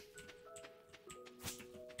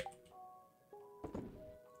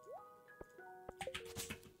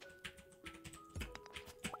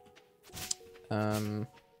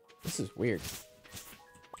 This is weird.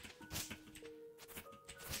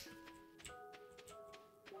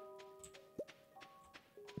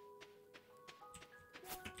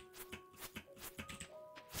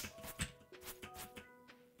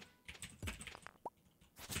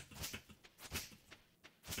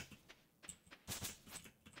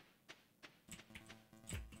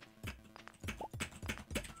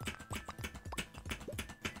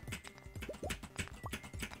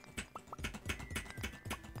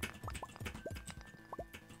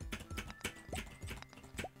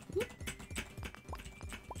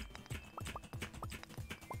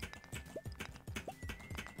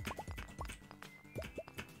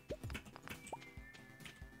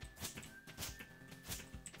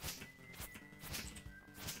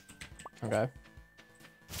 Okay.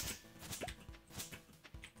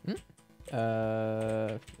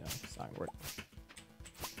 Yeah, it's not working.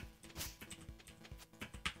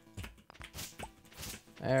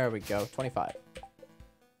 There we go, 25.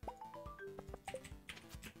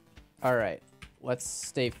 All right, let's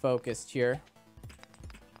stay focused here.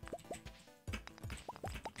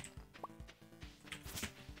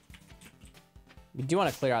 We do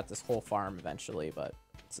want to clear out this whole farm eventually, but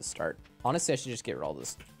it's a start. Honestly, I should just get rid of all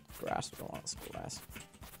this grass. We don't want this grass.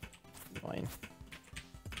 Annoying.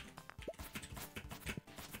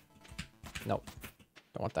 Nope.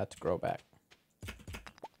 Don't want that to grow back.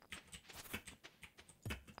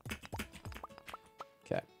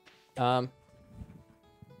 Okay.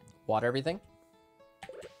 Water everything.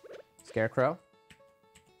 Scarecrow.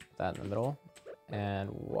 Put that in the middle. And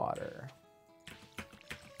water.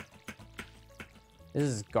 This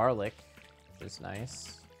is garlic, which is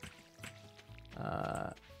nice.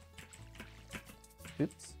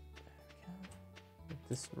 Oops. Let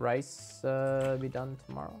this rice be done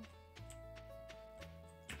tomorrow.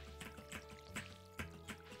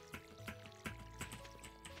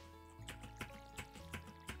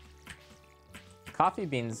 Coffee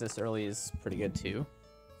beans this early is pretty good too.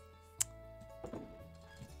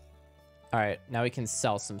 All right, now we can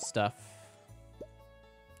sell some stuff.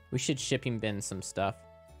 We should shipping bin some stuff.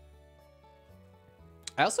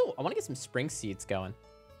 I want to get some spring seeds going.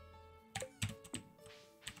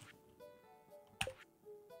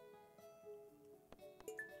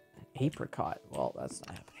 Apricot. Well, that's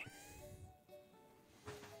not happening.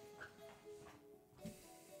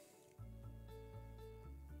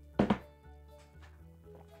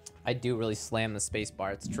 I do really slam the space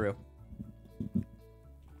bar. It's true.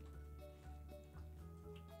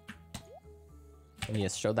 I need to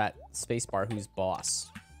show that space bar who's boss.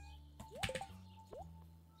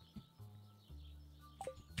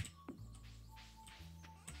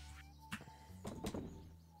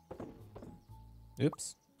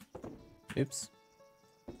 Oops. Oops.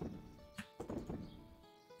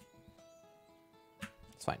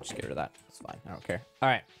 It's fine. Just get rid of that. It's fine. I don't care. All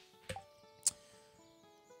right.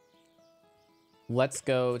 Let's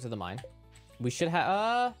go to the mine. We should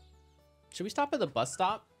have... should we stop at the bus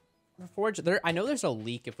stop? Forge there. I know there's a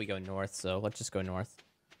leak if we go north, so let's just go north.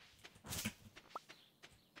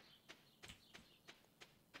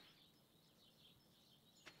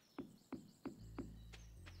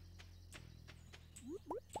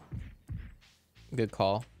 Good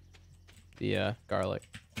call. The garlic.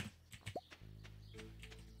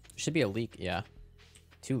 Should be a leek, yeah.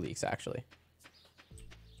 2 leeks, actually.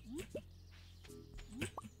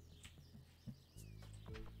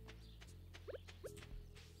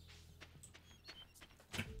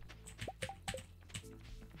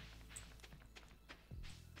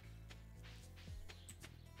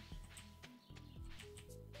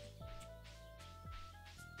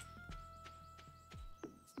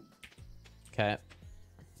 Okay.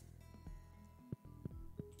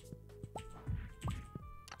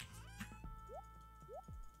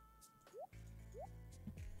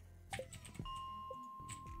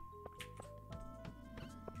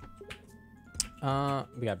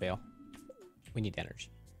 We got bail. We need energy.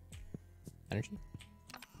 Energy?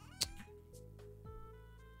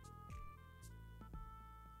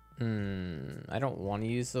 I don't want to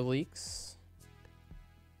use the leeks.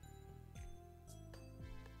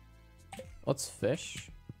 Let's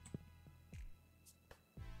fish.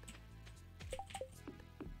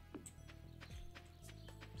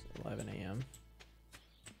 It's 11 a.m.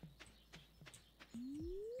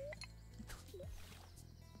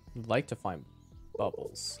 I'd like to find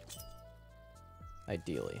bubbles.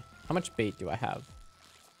 Ideally. How much bait do I have?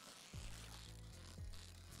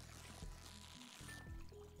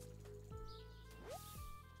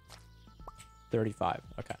 $35.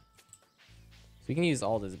 Okay. So we can use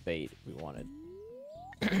all this bait if we wanted.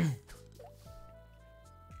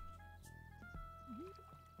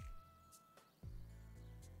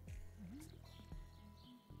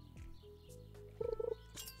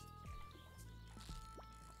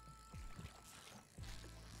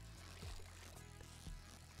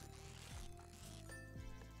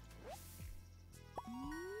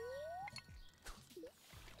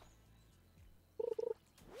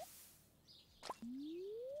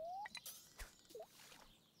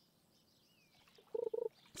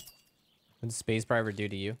 What did space bar ever do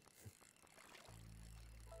to you?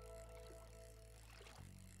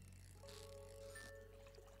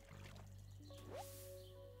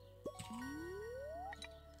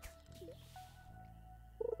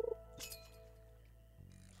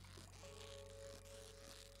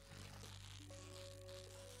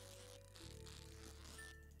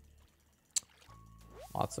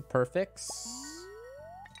 Lots of perfects.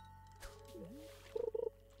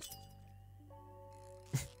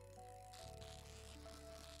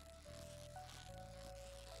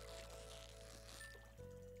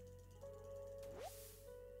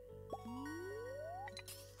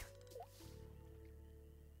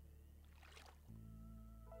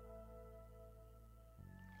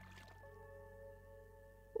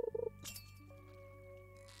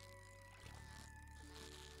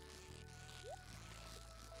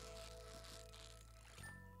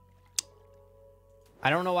 I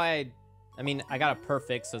don't know why I mean, I got a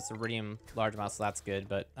perfect, so it's iridium large amount, so that's good,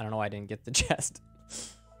 but I don't know why I didn't get the chest.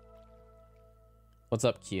 What's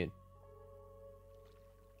up, cute?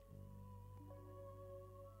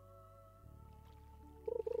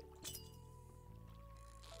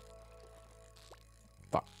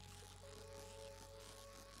 Fuck.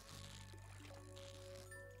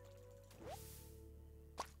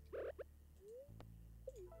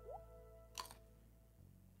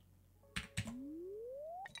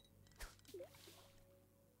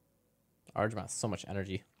 Large amount, so much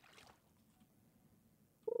energy.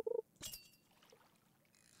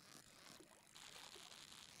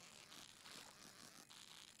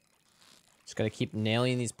 Just gotta keep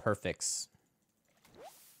nailing these perfects.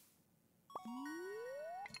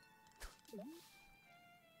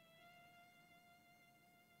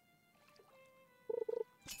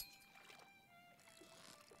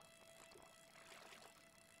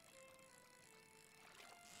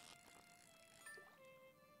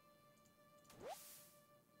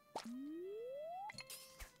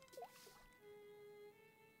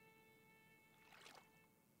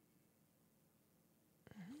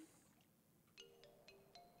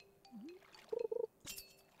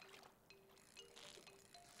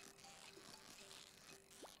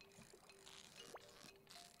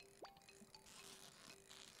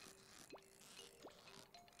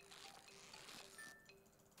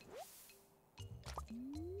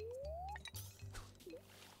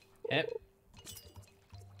 Yep.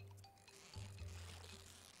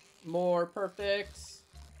 More perfects.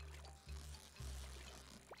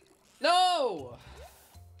 No!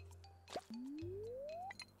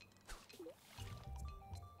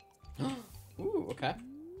 Ooh, okay.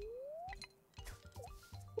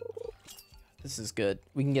 This is good.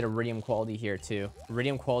 We can get iridium quality here too.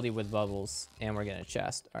 Iridium quality with bubbles. And we're getting a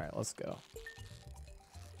chest. Alright, let's go.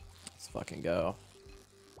 Let's fucking go.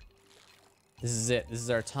 This is it. This is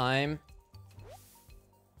our time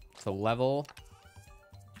to level.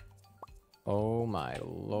 Oh my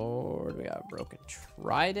lord. We got a broken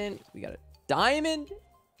trident. We got a diamond.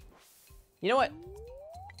 You know what?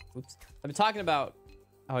 Oops. I've been talking about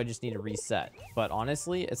how I just need to reset. But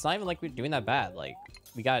honestly, it's not even like we're doing that bad. Like,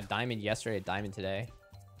 we got a diamond yesterday, a diamond today.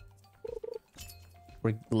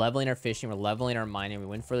 We're leveling our fishing. We're leveling our mining. We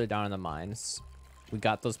went further down in the mines. We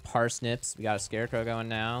got those parsnips. We got a scarecrow going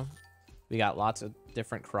now. We got lots of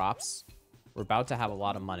different crops. We're about to have a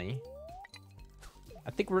lot of money.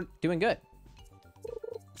 I think we're doing good.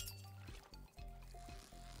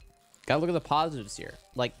 Gotta look at the positives here.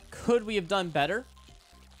 Like, could we have done better?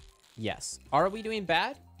 Yes. Are we doing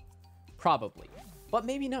bad? Probably. But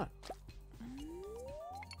maybe not.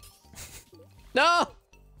 No!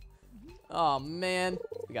 Oh, man.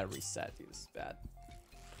 We gotta reset, dude. This is bad.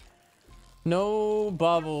 No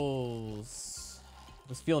bubbles. I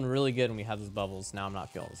was feeling really good when we had those bubbles. Now I'm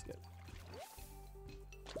not feeling as good.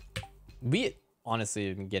 We honestly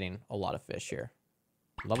have been getting a lot of fish here.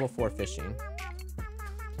 Level 4 fishing.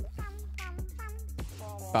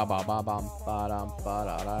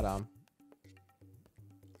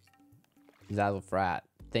 Zazzle Frat,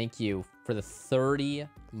 thank you for the 30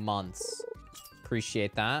 months.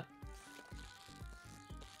 Appreciate that.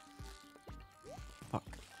 Fuck.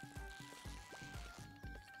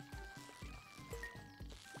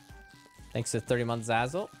 Thanks to 30 months,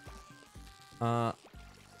 Zazzle.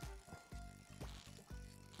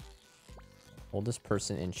 Oldest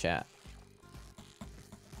person in chat.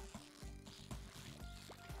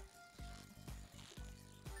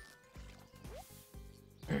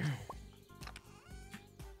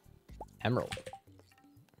 Emerald.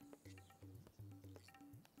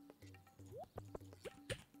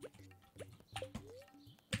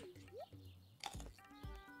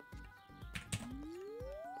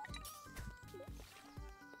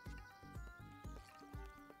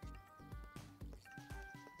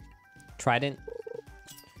 Trident.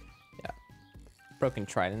 Yeah. Broken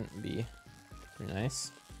trident would be pretty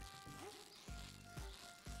nice.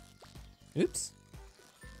 Oops.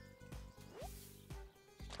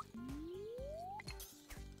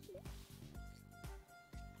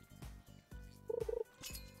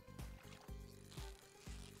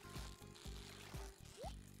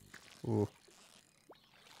 Ooh.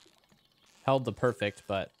 Held the perfect,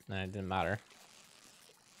 but it didn't matter.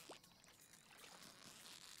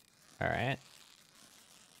 All right.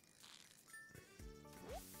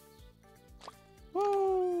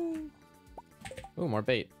 Woo! Ooh, more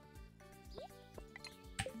bait.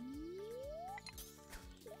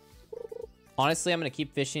 Honestly, I'm gonna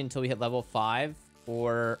keep fishing until we hit level 5,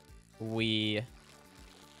 or it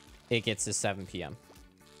gets to 7 p.m.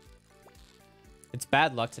 It's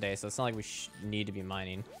bad luck today, so it's not like we need to be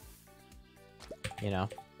mining. You know?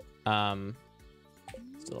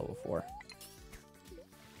 Still level 4.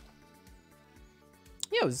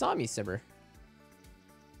 Yo, Zombie Sibber.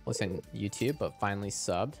 Listen, YouTube, but finally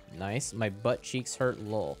subbed. Nice. My butt cheeks hurt,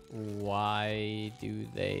 lol. Why do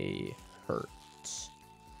they hurt?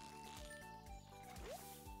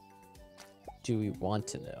 Do we want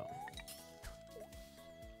to know?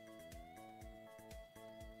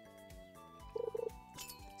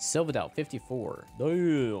 Silverdale 54.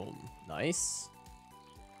 Damn. Nice.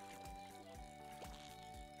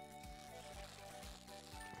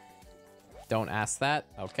 Don't ask that?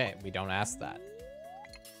 Okay, we don't ask that.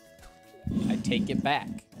 I take it back.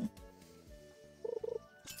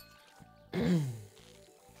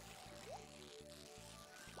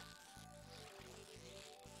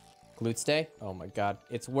 Glutes day? Oh my god.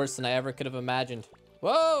 It's worse than I ever could have imagined.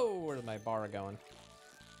 Whoa! Where's my bar going?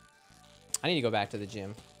 I need to go back to the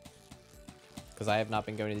gym. Because I have not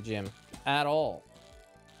been going to the gym at all.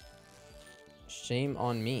 Shame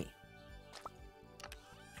on me.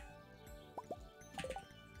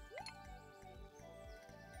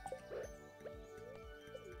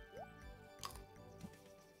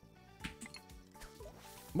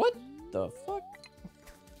 What the fuck?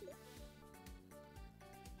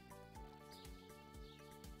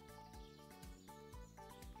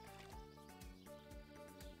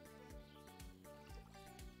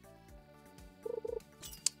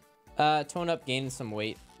 Tone up, gaining some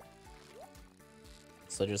weight.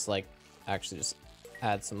 So just like, actually just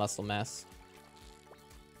add some muscle mass.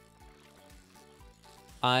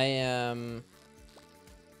 I am...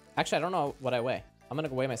 Actually, I don't know what I weigh. I'm gonna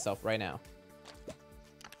go weigh myself right now.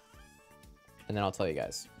 And then I'll tell you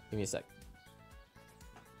guys. Give me a sec.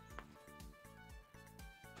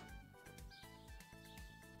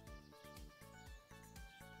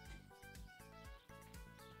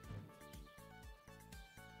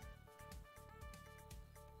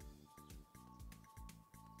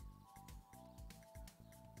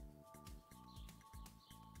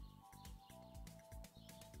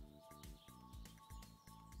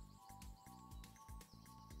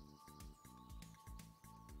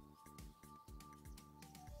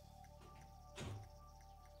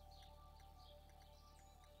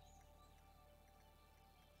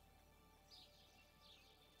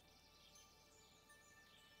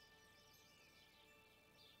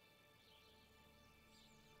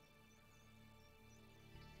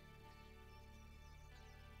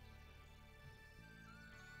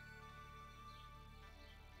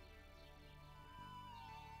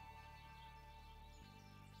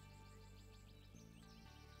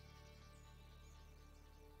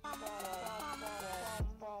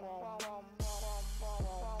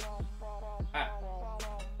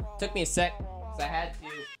 Took me a sec, because I had to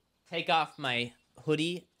take off my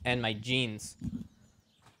hoodie and my jeans.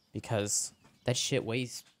 Because that shit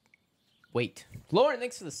weighs weight. Lauren,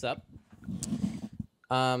 thanks for the sub.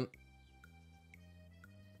 I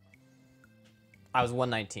was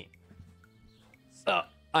 119. So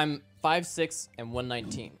I'm 5'6" and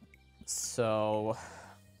 119. So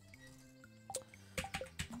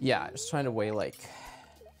yeah, just trying to weigh like,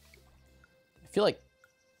 I feel like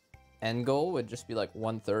end goal would just be like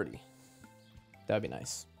 130. That'd be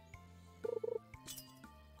nice.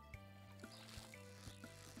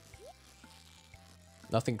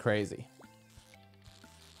 Nothing crazy.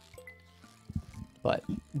 But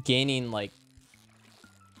gaining like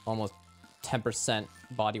almost 10%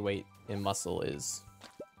 body weight in muscle is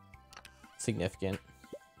significant.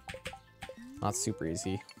 Not super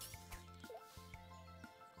easy.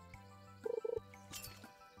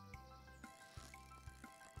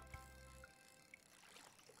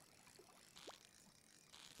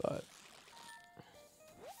 But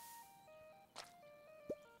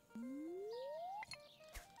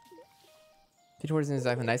P2 isn't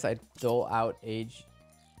exactly nice. I dole out age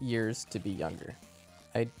years to be younger.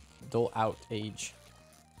 I dole out age.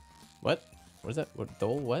 What? What is that? What,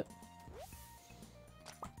 dole what?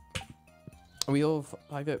 Are we level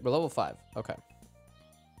 5? We're level 5. Okay.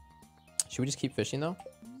 Should we just keep fishing though?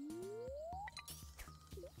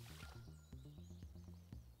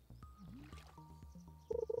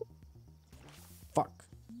 Fuck.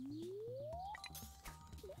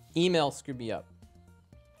 Email screwed me up.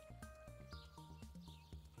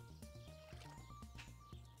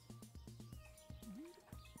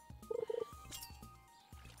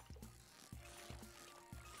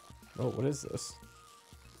 Oh, what is this?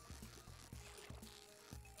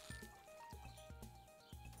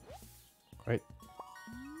 Right.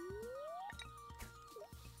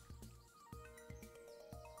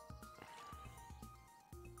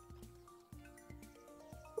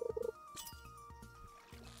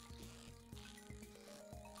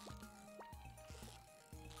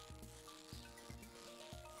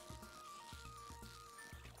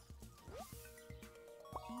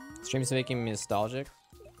 Stream's making me nostalgic.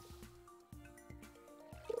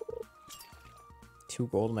 2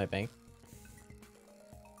 gold in my bank.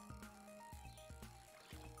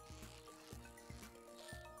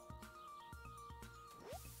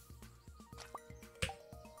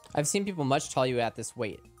 I've seen people much taller you at this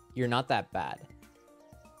weight. You're not that bad.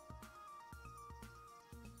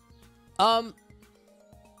 No,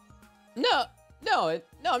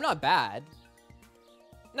 I'm not bad.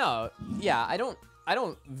 No, yeah, I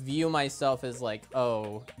don't view myself as like,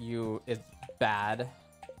 oh, it's bad.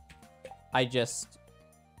 I just,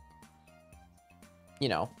 you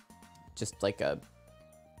know, just like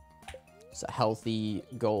it's a healthy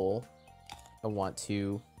goal. I want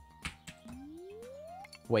to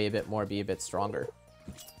weigh a bit more, be a bit stronger.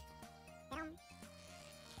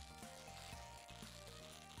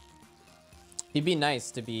 It'd be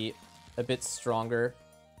nice to be a bit stronger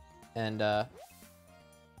and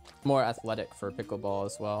more athletic for pickleball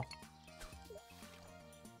as well.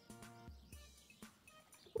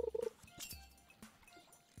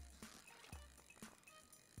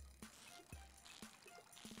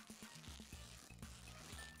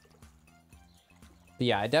 But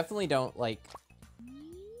yeah, I definitely don't like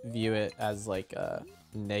view it as like a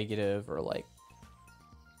negative or like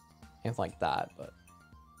anything like that, but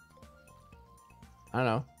I don't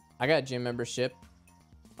know. I got a gym membership.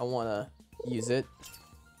 I want to use it.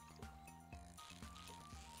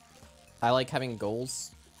 I like having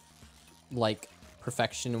goals, like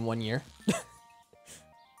perfection in 1 year.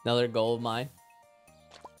 Another goal of mine.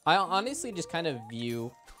 I honestly just kind of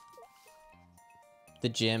view the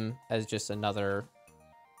gym as just another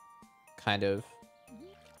kind of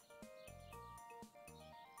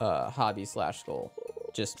hobby slash goal.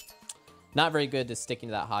 Just not very good to sticking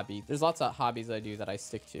to that hobby. There's lots of hobbies I do that I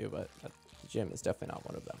stick to, but the gym is definitely not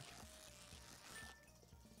one of them.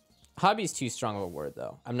 Hobby is too strong of a word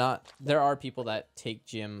though. There are people that take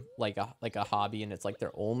gym like a hobby and it's like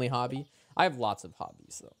their only hobby. I have lots of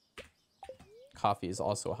hobbies though. Coffee is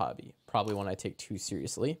also a hobby. Probably one I take too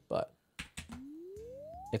seriously, but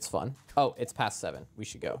it's fun. Oh, it's past 7. We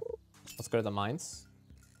should go. Let's go to the mines.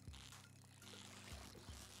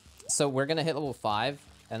 So we're gonna hit level 5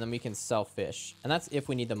 and then we can sell fish. And that's if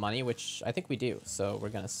we need the money, which I think we do. So we're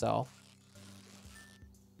gonna sell.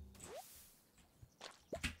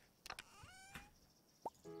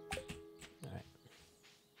 All right.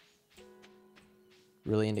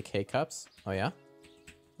 Really into K-cups. Oh yeah?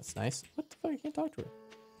 That's nice. What the fuck? I can't talk to her.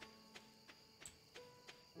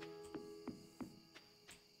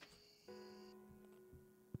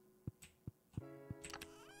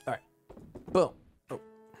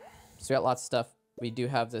 So we got lots of stuff. We do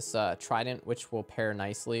have this trident, which will pair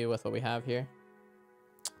nicely with what we have here.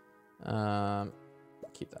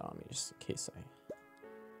 Keep that on me just in case I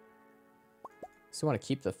still want to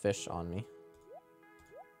keep the fish on me.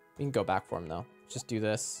 We can go back for him though. Just do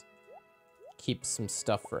this. Keep some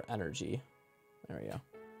stuff for energy. There we go.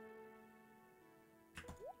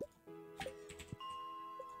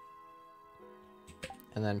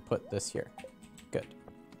 And then put this here. Good.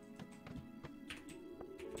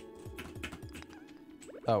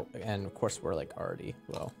 Oh, and of course we're like already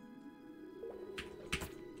low.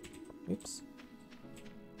 Oops.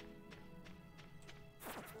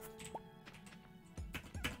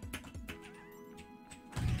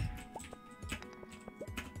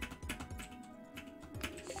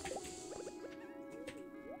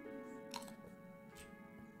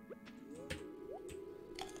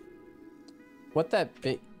 What that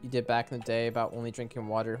bit you did back in the day about only drinking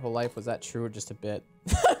water your whole life, was that true or just a bit?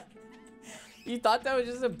 You thought that was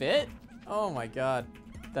just a bit? Oh my god.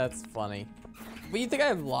 That's funny. But you think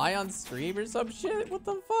I lie on stream or some shit? What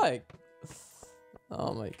the fuck?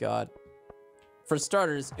 Oh my god. For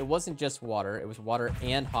starters, it wasn't just water. It was water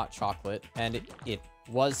and hot chocolate. And it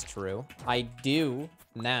was true. I do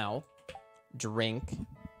now drink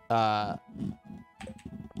coffee.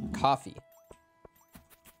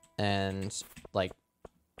 And like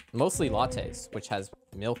mostly lattes, which has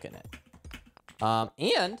milk in it.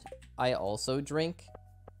 And I also drink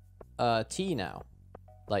tea now,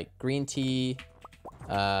 like green tea,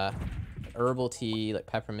 herbal tea, like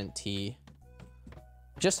peppermint tea.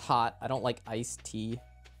 Just hot. I don't like iced tea.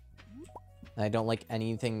 I don't like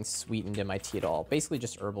anything sweetened in my tea at all. Basically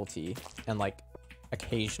just herbal tea and like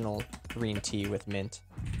occasional green tea with mint.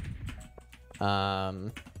 No,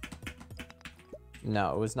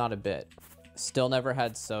 it was not a bit. Still never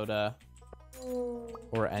had soda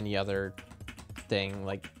or any other thing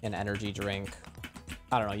like an energy drink.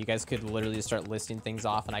 I don't know. You guys could literally just start listing things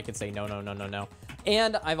off and I could say no, no, no, no, no.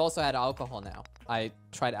 And I've also had alcohol now. I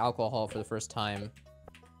tried alcohol for the first time.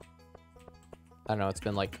 I don't know. It's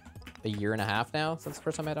been like a year and a half now since the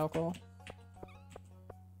first time I had alcohol.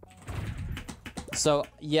 So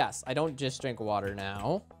yes, I don't just drink water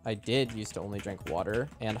now. I did used to only drink water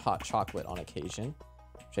and hot chocolate on occasion.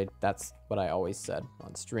 That's what I always said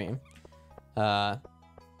on stream.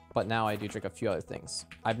 But now I do drink a few other things.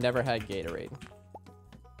 I've never had Gatorade.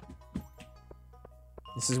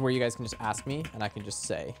 This is where you guys can just ask me and I can just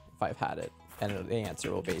say if I've had it. And the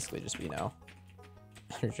answer will basically just be no.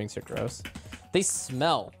 Your drinks are gross. They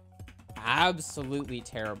smell absolutely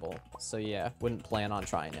terrible. So yeah, wouldn't plan on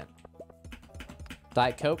trying it.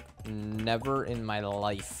 Diet Coke? Never in my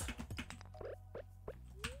life.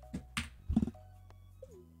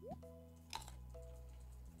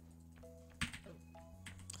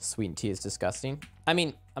 Sweetened tea is disgusting. I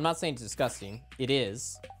mean, I'm not saying it's disgusting. It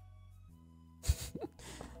is.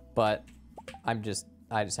 But I just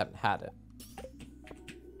haven't had it.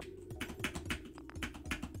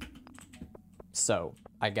 So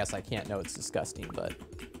I guess I can't know it's disgusting, but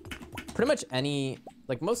pretty much any,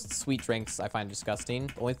 like most sweet drinks I find disgusting.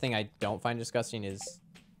 The only thing I don't find disgusting is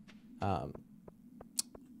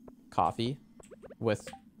coffee with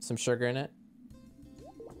some sugar in it.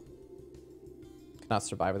 Cannot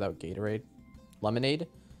survive without Gatorade. Lemonade.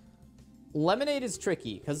 Lemonade is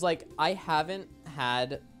tricky because like I haven't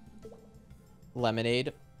had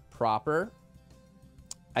lemonade proper.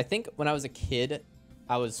 I think when I was a kid,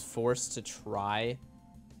 I was forced to try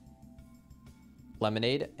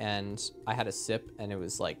lemonade and I had a sip and it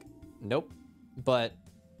was like, nope. But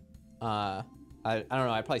I don't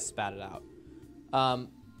know, I probably spat it out.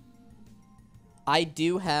 I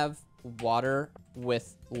do have water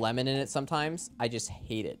with lemon in it sometimes. I just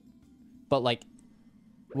hate it. But like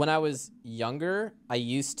when I was younger, I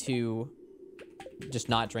used to just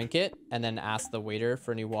not drink it and then ask the waiter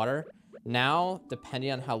for new water. Now,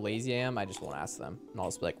 depending on how lazy I am, I just won't ask them. And I'll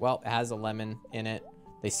just be like, well, it has a lemon in it.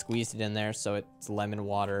 They squeezed it in there, so it's lemon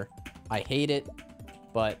water. I hate it,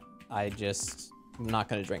 but I'm not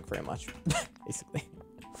going to drink very much, basically.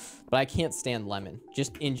 But I can't stand lemon.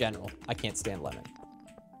 Just in general, I can't stand lemon.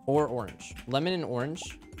 Or orange. Lemon and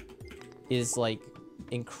orange is, like,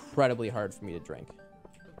 incredibly hard for me to drink.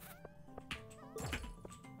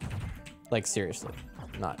 Like, seriously.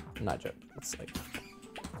 Not joking. It's like,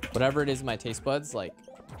 whatever it is in my taste buds, like,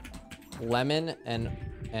 lemon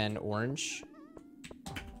and orange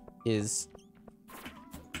is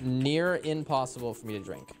near impossible for me to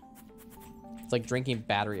drink. It's like drinking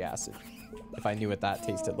battery acid, if I knew what that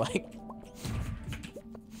tasted like.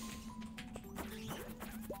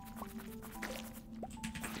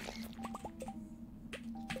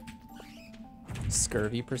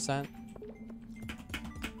 Scurvy percent?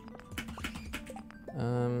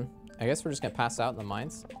 I guess we're just gonna pass out in the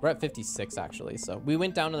mines. We're at 56 actually, so we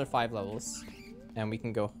went down another 5 levels, and we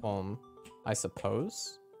can go home, I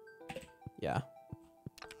suppose. Yeah,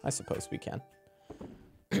 I suppose we can.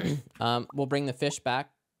 We'll bring the fish back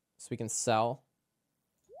so we can sell.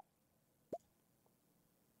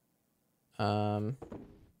 And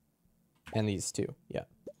these two, yeah.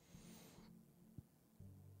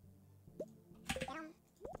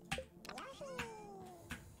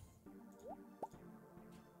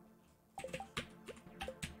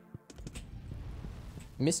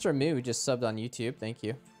 Mr. Moo just subbed on YouTube. Thank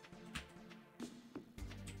you.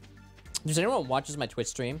 If there's anyone who watches my Twitch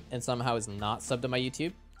stream and somehow is not subbed to my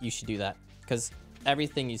YouTube, you should do that. Because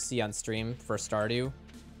everything you see on stream for Stardew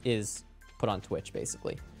is put on Twitch,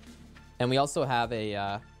 basically. And we also have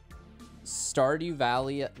a Stardew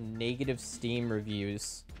Valley negative Steam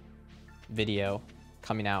reviews video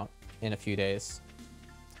coming out in a few days.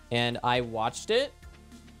 And I watched it.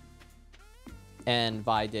 And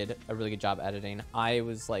Vi did a really good job editing. I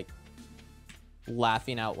was like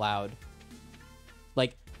laughing out loud.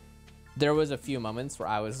 Like there was a few moments where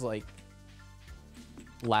I was like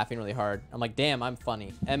laughing really hard. I'm like, damn, I'm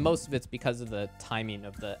funny. And most of it's because of the timing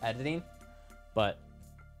of the editing. But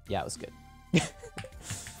yeah, it was good.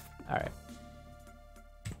 All right.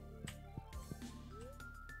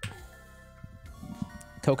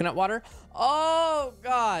 Coconut water? Oh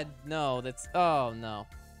God, no, that's, oh no.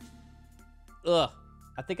 Ugh,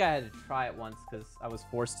 I think I had to try it once because I was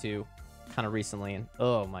forced to kind of recently, and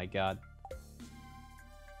oh my God.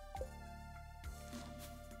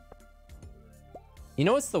 You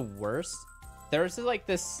know what's the worst? There was like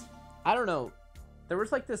this, I don't know, there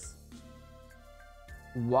was like this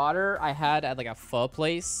water I had at like a pho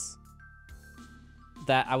place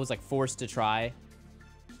that I was like forced to try.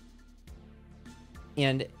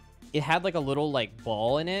 And it had like a little like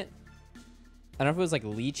ball in it. I don't know if it was like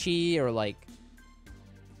lychee or like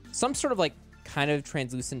some sort of like kind of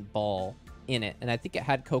translucent ball in it. And I think it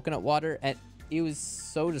had coconut water and it was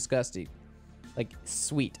so disgusting. Like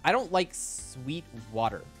sweet. I don't like sweet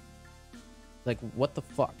water. Like what the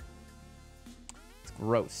fuck? It's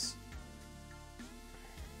gross.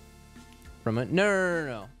 From a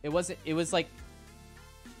no. It wasn't, it was like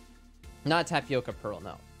not tapioca pearl,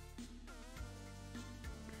 no.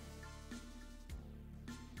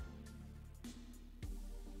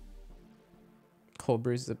 Cold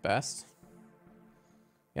brew is the best.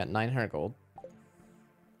 Got 900 gold.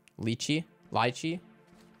 Lychee.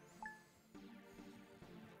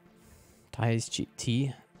 Thai's cheap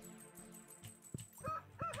tea.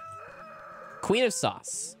 Queen of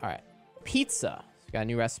sauce. All right. Pizza. Got a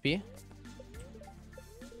new recipe.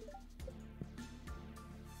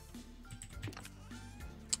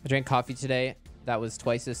 I drank coffee today. That was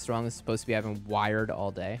twice as strong as supposed to be. I've been wired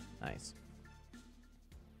all day. Nice.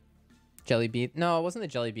 Jelly bean. No, it wasn't the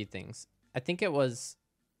jelly bean things. I think it was.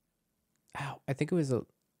 Ow, I think it was a.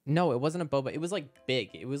 No, it wasn't a boba. It was like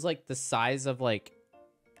big. It was like the size of like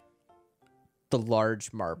the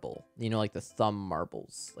large marble. You know, like the thumb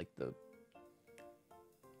marbles. Like the.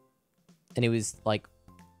 And it was like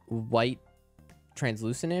white,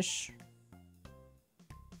 translucent-ish.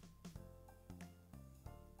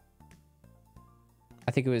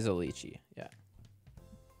 I think it was a lychee. Yeah.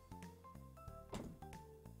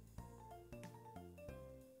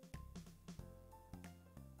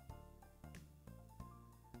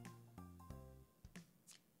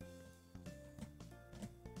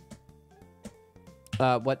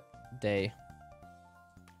 What day?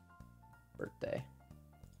 Birthday.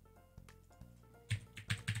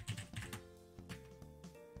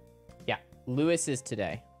 Yeah, Lewis is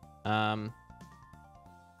today. What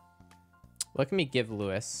can we give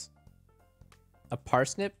Lewis? A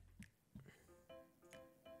parsnip?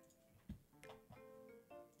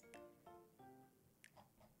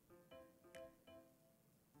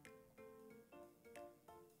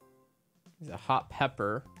 He's a hot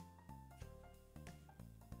pepper.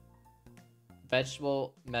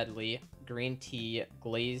 Vegetable medley, green tea,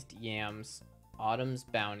 glazed yams, autumn's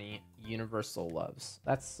bounty, universal loves.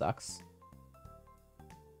 That sucks.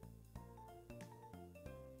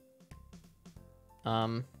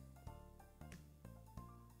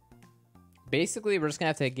 Basically, we're just gonna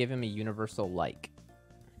have to give him a universal like.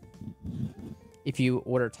 If you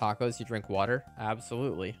order tacos, you drink water?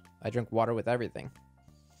 Absolutely. I drink water with everything.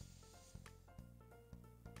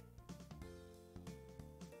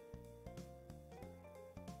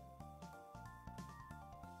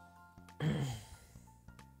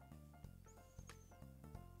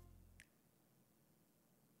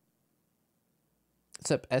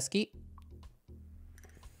 What's up, Esky?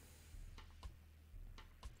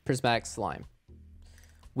 Prismatic slime.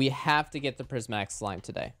 We have to get the prismatic slime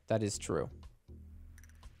today. That is true.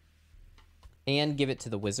 And give it to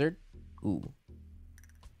the wizard. Ooh.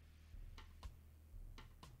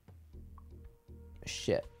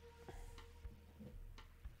 Shit.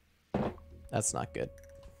 That's not good.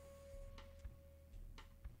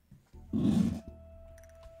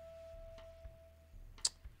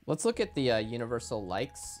 Let's look at the universal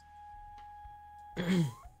likes.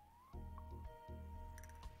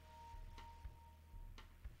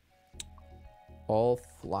 All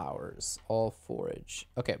flowers, all forage.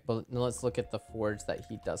 Okay, but let's look at the forage that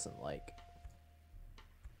he doesn't like.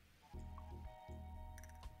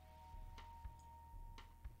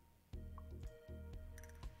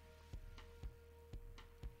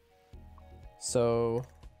 So,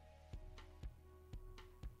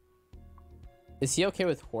 is he okay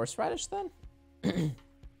with horseradish then?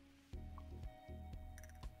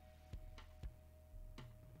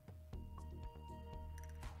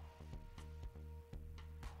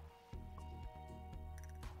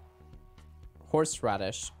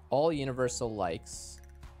 Horseradish, all universal likes,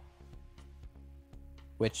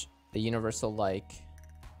 which the universal like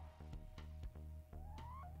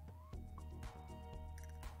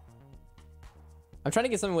I'm trying to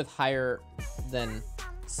get something with higher than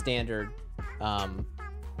standard. Yo,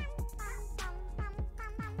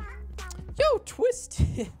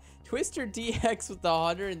 Twister DX with the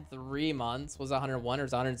 103 months. Was 101 or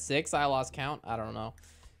was 106? I lost count. I don't know.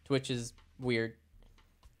 Twitch is weird.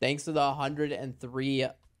 Thanks to the 103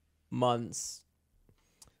 months.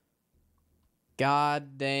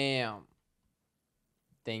 God damn.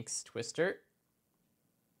 Thanks, Twister.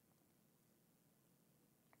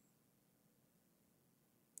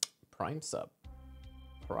 Prime sub.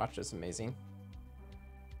 Paracha's amazing.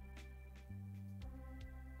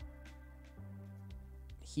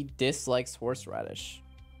 He dislikes horseradish.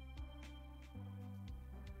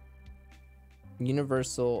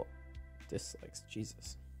 Universal dislikes.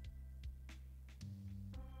 Jesus.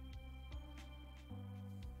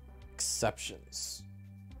 Exceptions.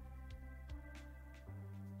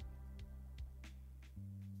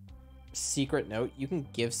 Secret note. You can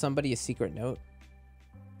give somebody a secret note.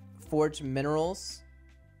 Forge minerals.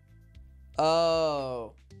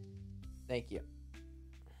 Oh. Thank you.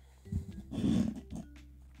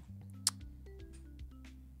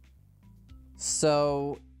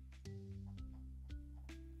 So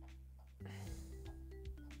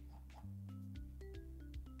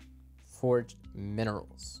forged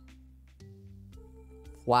minerals,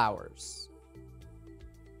 flowers,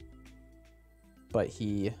 but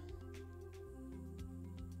he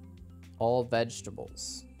all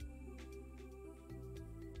vegetables,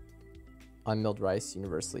 unmilled rice,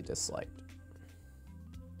 universally disliked.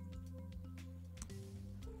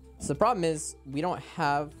 So the problem is we don't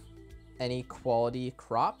have any quality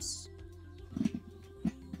crops.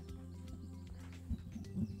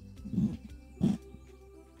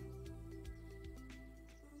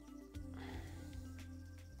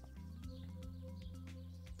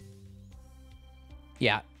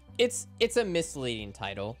 Yeah, it's a misleading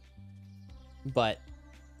title, but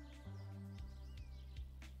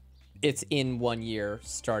it's in 1 year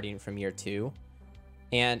starting from year 2.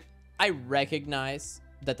 And I recognize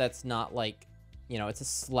that that's not like, you know, it's a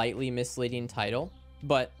slightly misleading title,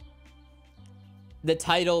 but the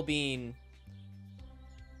title being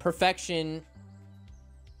perfection,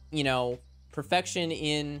 you know, perfection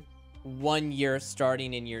in 1 year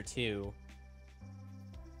starting in year 2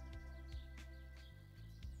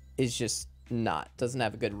 is just doesn't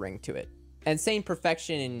have a good ring to it. And saying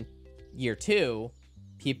perfection in year 2,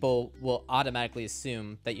 people will automatically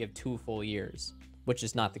assume that you have 2 full years, which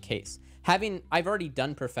is not the case. I've already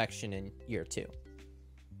done perfection in year 2.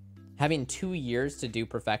 Having 2 years to do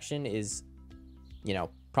perfection is, you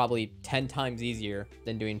know, probably 10 times easier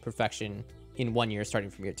than doing perfection in 1 year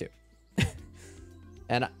starting from year 2.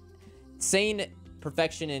 And saying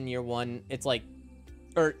perfection in year 1, it's like,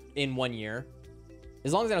 or in 1 year,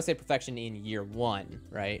 as long as I don't say perfection in year 1,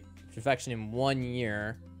 right? Perfection in 1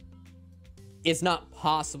 year, it's not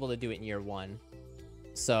possible to do it in year 1.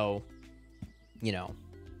 So, you know,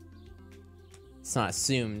 it's not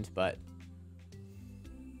assumed, but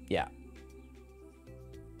yeah.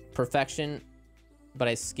 Perfection, but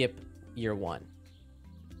I skip year 1.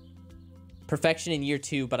 Perfection in year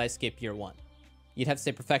 2, but I skip year 1. You'd have to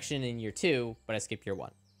say perfection in year 2, but I skip year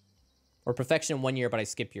 1. Or perfection in 1 year, but I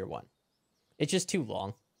skip year 1. It's just too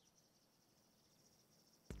long.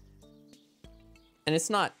 And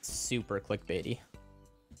it's not super clickbaity.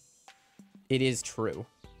 It is true.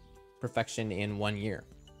 Perfection in 1 year.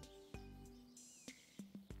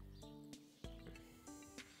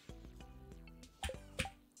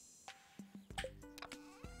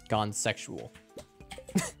 Gone sexual.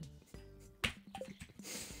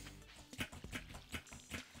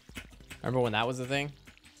 Remember when that was a thing?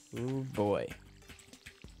 Ooh, boy.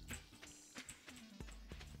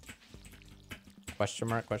 Question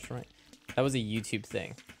mark, question mark. That was a YouTube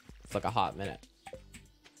thing. It's like a hot minute.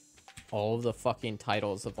 All of the fucking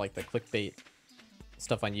titles of like the clickbait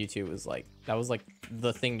stuff on YouTube was like, that was like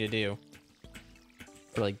the thing to do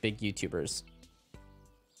for like big YouTubers.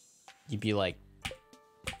 You'd be like,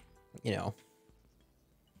 you know,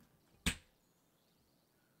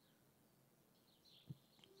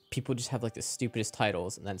 people just have like the stupidest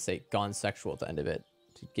titles and then say gone sexual at the end of it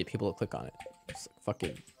to get people to click on it. It's like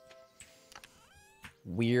fucking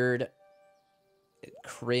weird,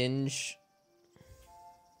 cringe.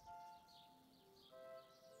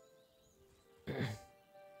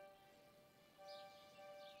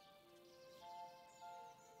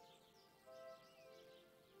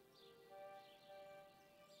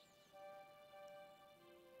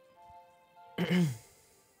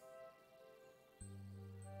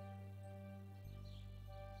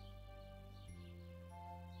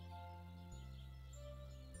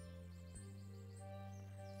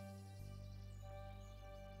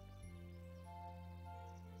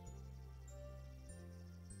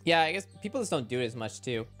 Yeah, I guess people just don't do it as much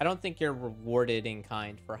too. I don't think you're rewarded in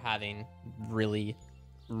kind for having really,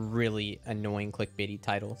 really annoying clickbaity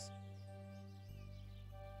titles.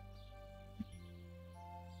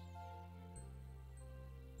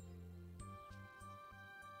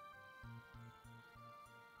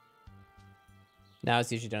 Now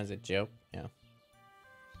it's usually done as a joke. Yeah. All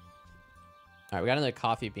right, we got another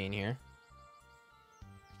coffee bean here.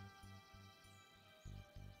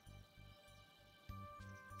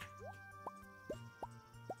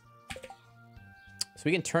 So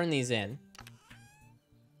we can turn these in.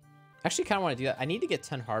 Actually, kind of want to do that. I need to get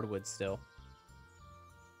 10 hardwood still.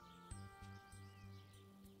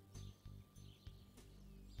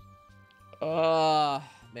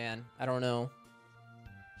 Man, I don't know.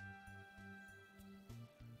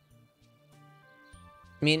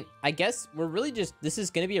 I mean, I guess we're really just, this is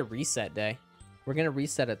going to be a reset day. We're going to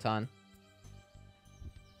reset a ton.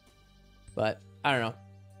 But, I don't know.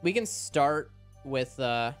 We can start with,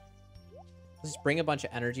 let's just bring a bunch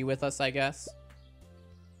of energy with us, I guess.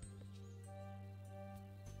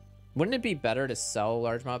 Wouldn't it be better to sell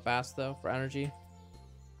largemouth bass, though, for energy?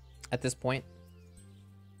 At this point?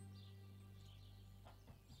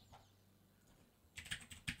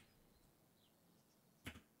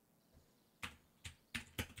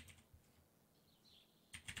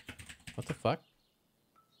 What the fuck?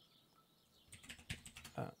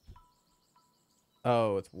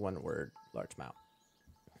 Oh, it's one word, largemouth.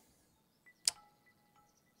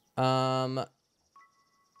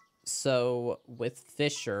 So with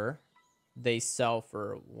Fisher, they sell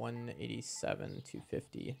for 187,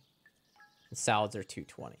 250. And salads are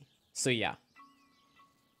 220. So yeah,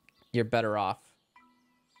 you're better off,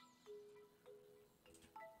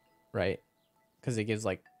 right? Because it gives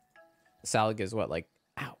like, salad gives what, like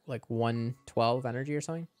 112 energy or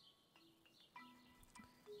something.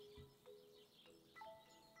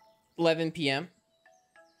 11 p.m.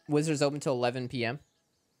 Wizards open till 11 p.m.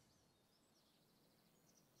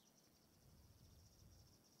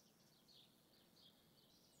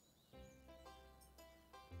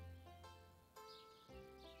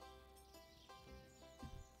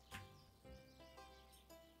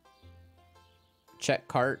 Check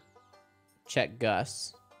Cart. Check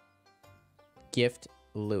Gus. Gift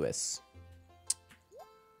Lewis.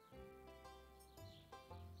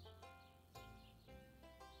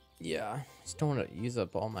 Yeah, just don't want to use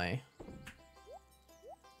up all my...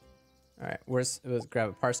 Alright, let's grab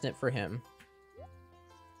a parsnip for him.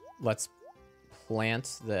 Let's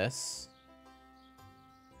plant this.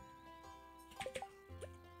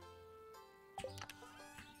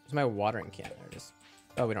 Where's my watering can? There it is.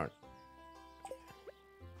 Oh, we don't...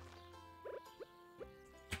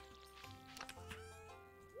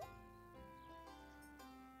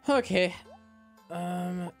 Okay.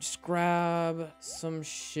 Just grab some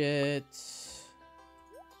shit.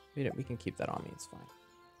 We can keep that on me, it's fine.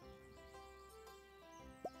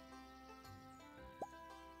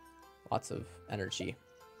 Lots of energy.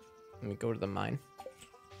 Let me go to the mine.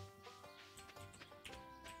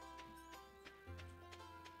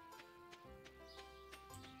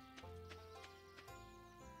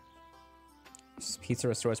 Pizza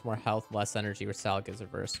restores more health, less energy, where salad gives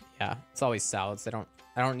reverse. Yeah, it's always salads.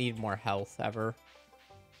 I don't need more health ever.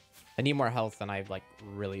 I need more health than I've like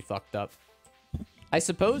really fucked up. I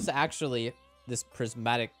suppose actually this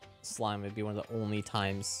prismatic slime would be one of the only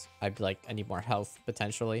times I'd be like, I need more health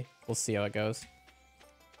potentially. We'll see how it goes.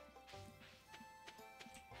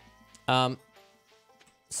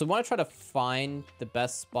 So we want to try to find the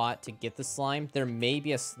best spot to get the slime. There may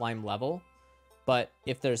be a slime level, but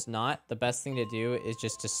if there's not, the best thing to do is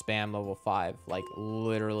just to spam level 5, like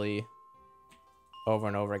literally over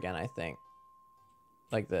and over again, I think.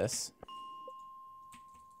 Like this.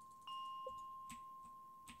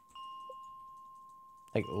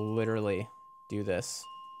 Like literally do this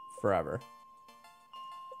forever.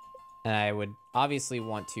 And I would obviously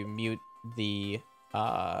want to mute the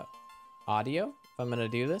audio if I'm gonna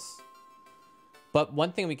do this. But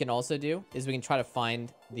one thing we can also do is we can try to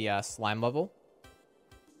find the slime level.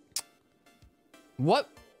 What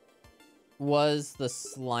was the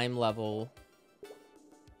slime level?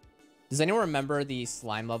 Does anyone remember the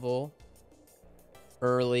slime level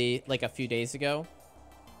early, like a few days ago?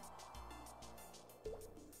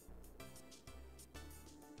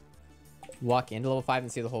 Walk into level 5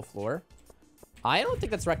 and see the whole floor. I don't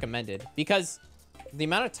think that's recommended because the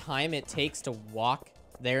amount of time it takes to walk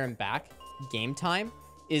there and back, game time,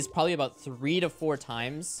 is probably about 3 to 4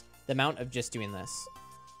 times the amount of just doing this.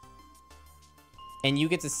 And you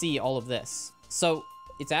get to see all of this. So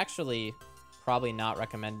it's actually probably not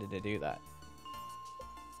recommended to do that.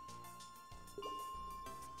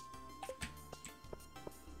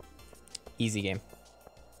 Easy game.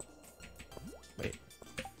 Wait.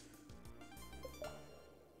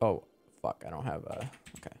 Oh, fuck. I don't have a...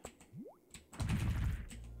 Okay.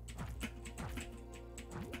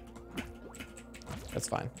 That's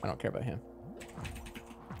fine. I don't care about him.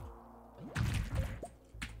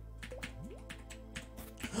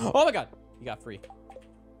 Oh my god! You got free.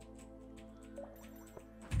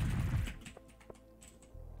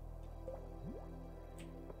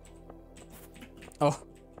 Oh,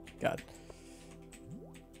 god.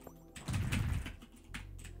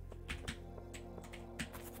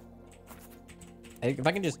 If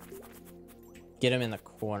I can just get him in the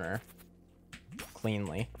corner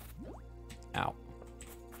cleanly. Ow.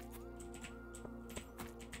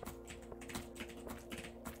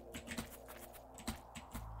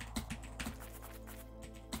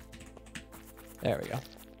 There we go.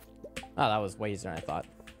 Oh, that was way easier than I thought.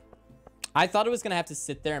 I thought it was going to have to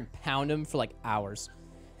sit there and pound him for like hours.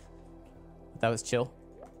 That was chill.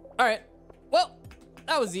 All right. Well,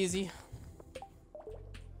 that was easy.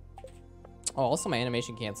 Oh, also my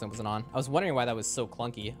animation canceling wasn't on. I was wondering why that was so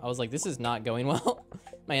clunky. I was like, this is not going well.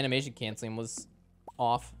 My animation canceling was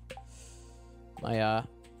off. My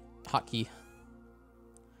hotkey.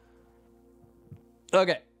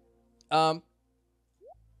 Okay.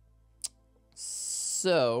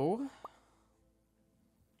 So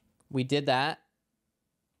we did that.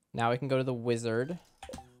 Now we can go to the wizard.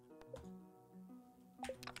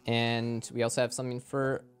 And we also have something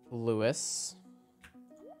for Lewis.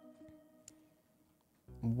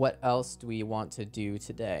 What else do we want to do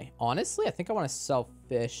today? Honestly, I think I want to sell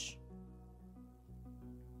fish.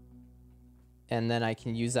 And then I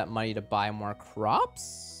can use that money to buy more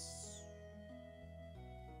crops.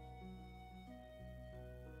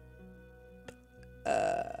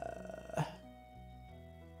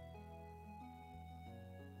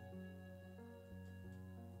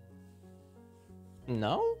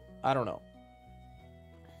 No? I don't know.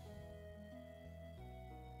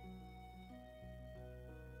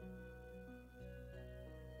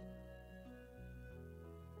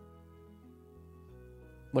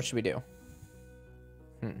 What should we do?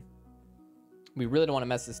 We really don't want to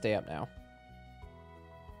mess this day up now.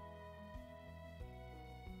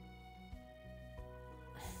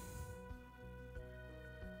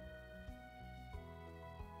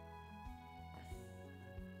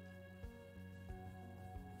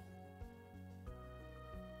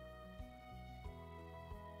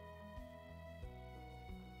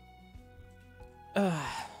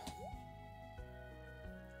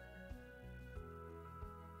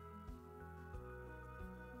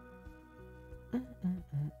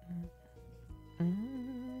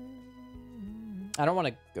 I don't want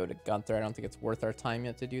to go to Gunther. I don't think it's worth our time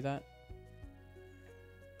yet to do that.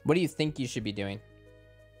 What do you think you should be doing?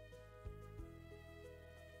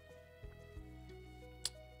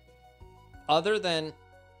 Other than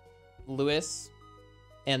Lewis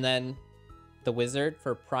and then the wizard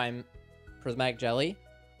for prime prismatic jelly.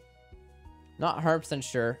 Not 100%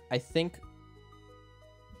 sure. I think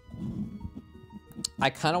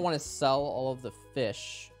I kind of want to sell all of the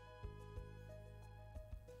fish.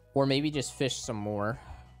 Or maybe just fish some more.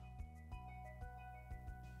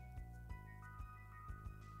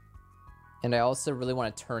 And I also really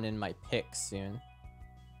want to turn in my pick soon.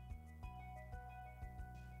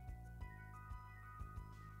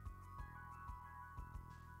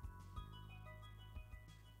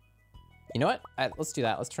 You know what? Let's do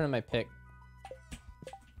that. Let's turn in my pick.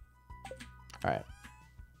 All right.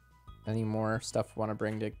 Any more stuff we want to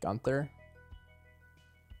bring to Gunther?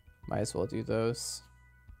 Might as well do those.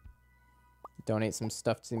 Donate some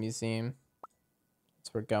stuff to the museum.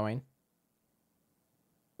 That's where we're going.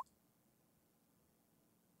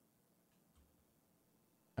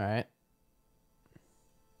 All right.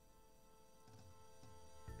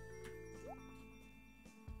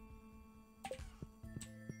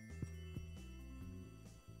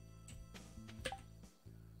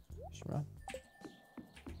 Sure.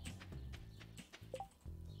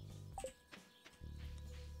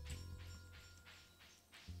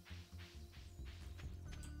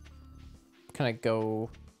 Kind of go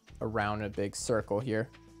around a big circle here.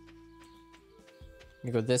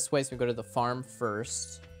 We go this way, so we go to the farm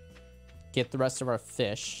first. Get the rest of our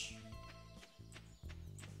fish.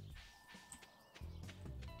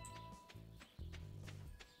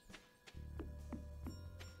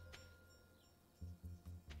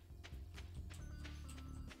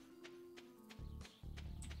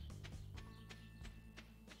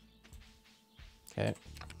 Okay.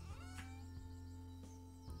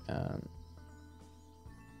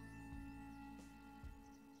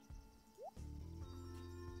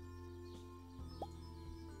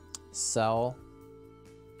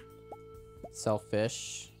 Sell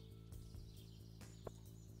fish.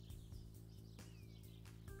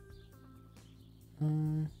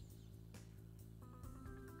 We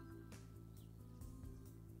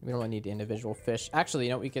don't need individual fish. Actually,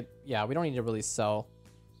 you know, we could, yeah, we don't need to really sell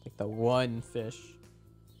like the one fish.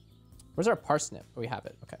 Where's our parsnip? Oh, we have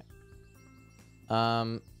it. Okay.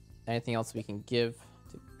 Anything else we can give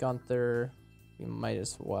to Gunther? We might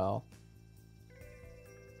as well.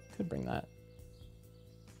 Could bring that.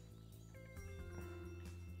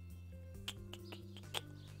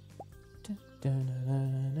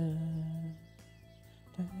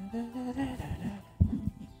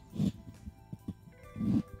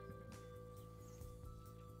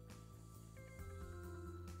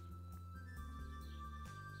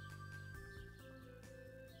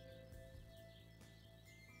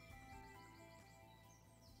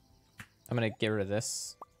 I'm gonna get rid of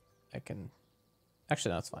this. I can.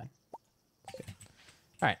 Actually, no, that's fine. Okay.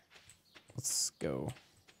 All right, let's go.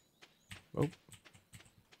 Oh.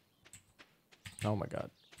 Oh my God.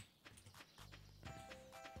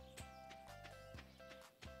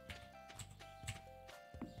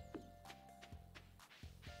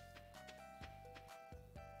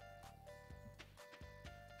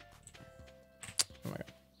 Oh my God.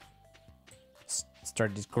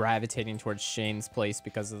 Started just gravitating towards Shane's place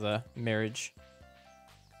because of the marriage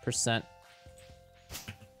percent.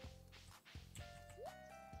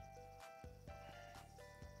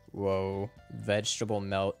 Whoa, vegetable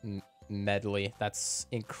medley. That's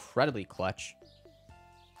incredibly clutch.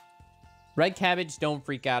 Red cabbage, don't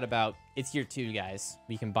freak out about. It's year 2, guys.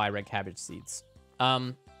 We can buy red cabbage seeds.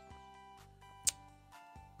 Goat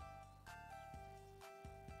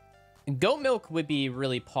milk would be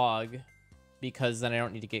really pog because then I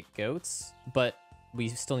don't need to get goats, but we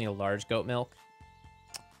still need a large goat milk.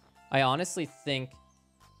 I honestly think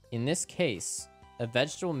in this case, a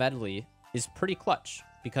vegetable medley is pretty clutch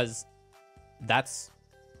because that's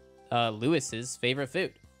Lewis's favorite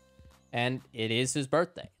food and it is his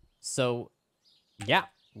birthday. So yeah,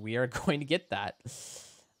 we are going to get that.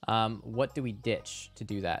 What do we ditch to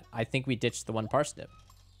do that? I think we ditched the one parsnip.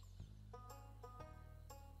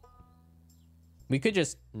 We could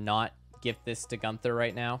just not gift this to Gunther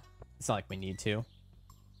right now. It's not like we need to.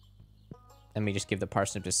 And we just give the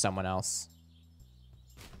parsnip to someone else.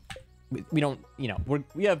 We don't, you know,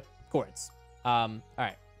 we have cords. All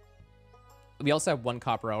right. We also have 1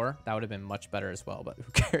 copper ore. That would have been much better as well, but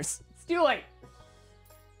who cares? It's too late.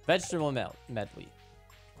 Vegetable medley.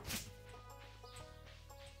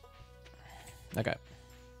 Okay.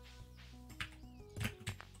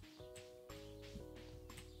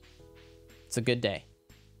 It's a good day.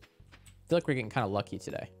 I feel like we're getting kind of lucky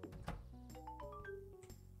today.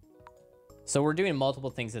 So we're doing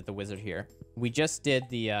multiple things at the wizard here. We just did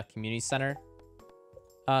the community center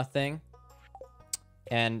thing.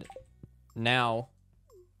 And now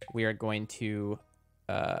we are going to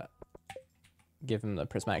give him the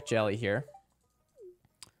prismatic jelly here.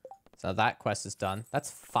 So that quest is done. That's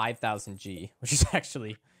 5,000 G, which is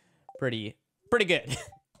actually pretty good.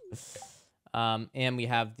 And we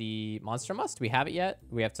have the monster must. Do we have it yet?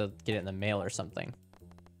 We have to get it in the mail or something.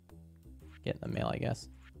 Get it in the mail, I guess.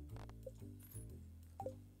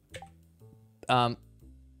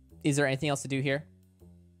 Is there anything else to do here?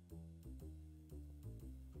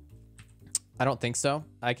 I don't think so.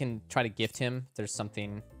 I can try to gift him. There's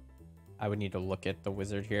something. I would need to look at the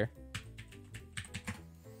wizard here.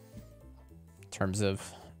 In terms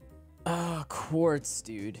of quartz,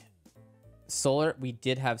 dude. Solar, we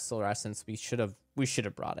did have solar essence. We should have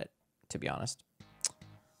brought it, to be honest.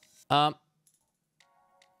 I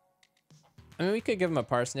mean, we could give him a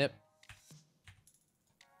parsnip.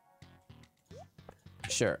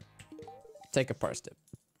 Sure. Take a parsnip.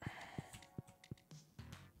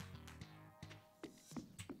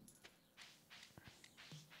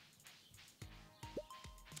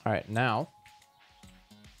 All right, now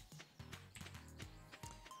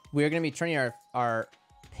we are going to be turning our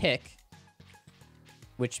pick,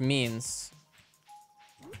 which means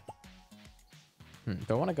do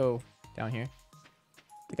I want to go down here?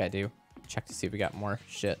 I think I do. Check to see if we got more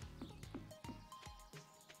shit.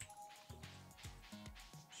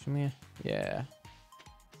 Show me. Yeah.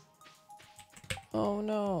 Oh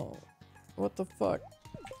no. What the fuck?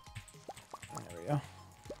 There we go.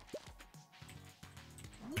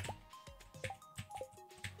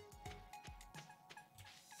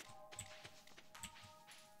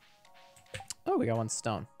 Oh, we got one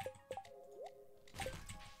stone.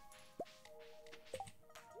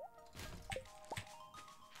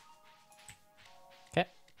 Okay.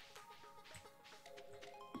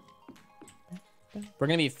 We're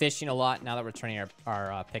gonna be fishing a lot now that we're turning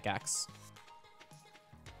our pickaxe.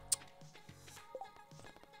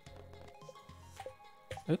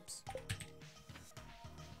 Oops.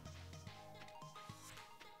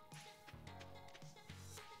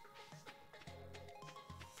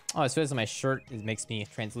 Oh, as soon as my shirt makes me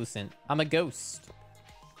translucent. I'm a ghost.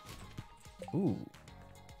 Ooh.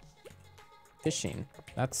 Fishing.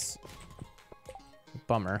 That's a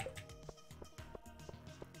bummer.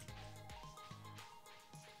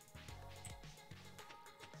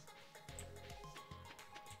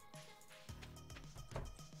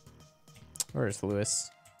 Where's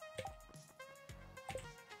Lewis?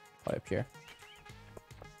 Probably up here.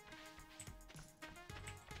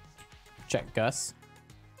 Check Gus.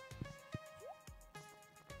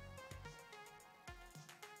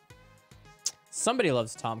 Somebody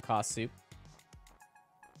loves Tom Kha soup.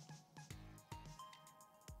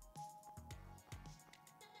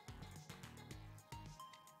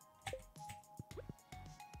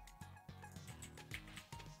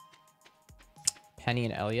 Penny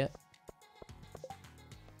and Elliot.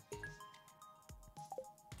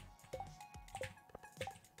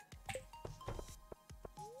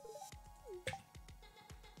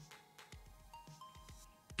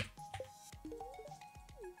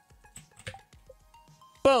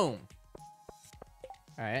 Boom.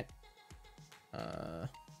 All right.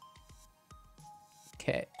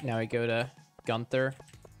 Okay, now we go to Gunther.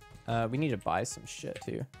 We need to buy some shit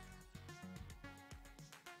too.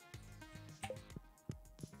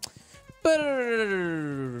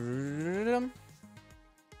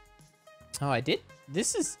 Oh, I did.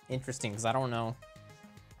 This is interesting because I don't know.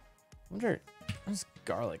 I wonder what's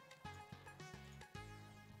garlic.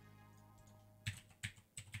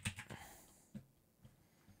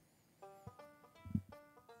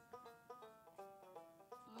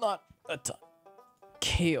 Not a ton.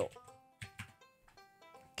 Kale.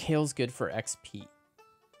 Kale's good for XP.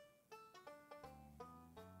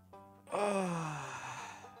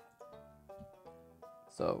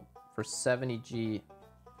 So for 70G,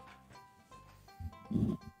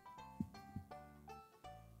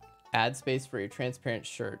 add space for your transparent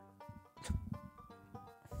shirt.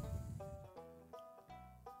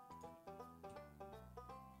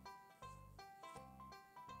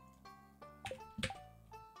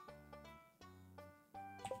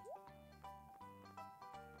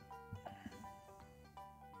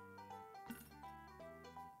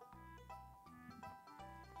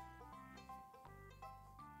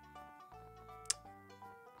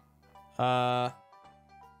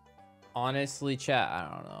 Honestly, chat, I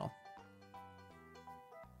don't know.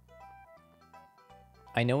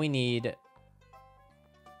 I know we need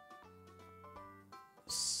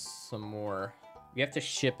some more. We have to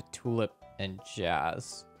ship Tulip and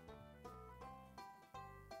Jazz.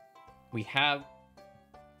 We have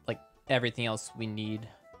like everything else we need.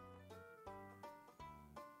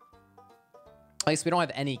 At least we don't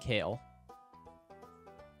have any kale.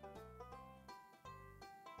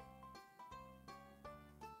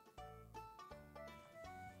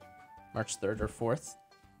 March 3rd or 4th?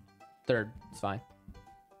 3rd, it's fine.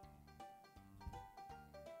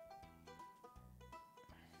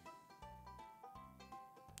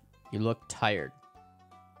 You look tired.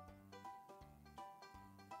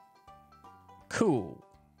 Cool.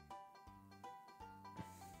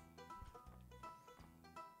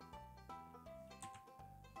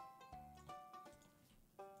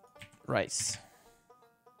 Rice.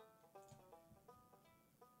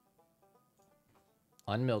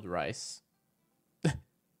 Unmilled rice.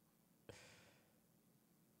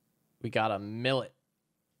 We gotta mill it.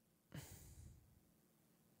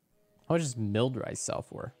 How much does milled rice sell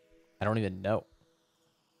for? I don't even know.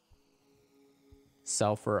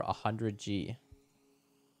 Sell for 100G.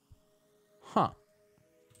 Huh.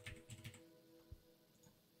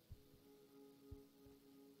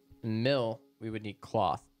 Mill, we would need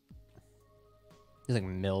cloth. Just like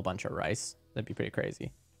mill a bunch of rice. That'd be pretty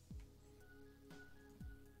crazy.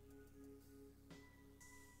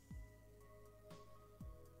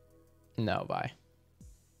 No, bye.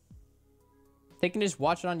 They can just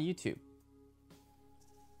watch it on YouTube.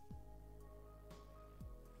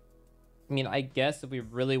 I mean, I guess if we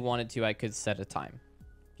really wanted to, I could set a time.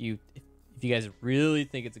 If you guys really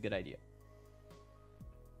think it's a good idea.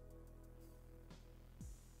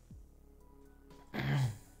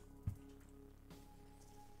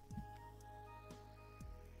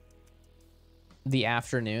 The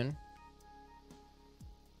afternoon.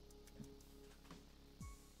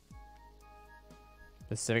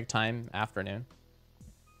 Pacific time, afternoon.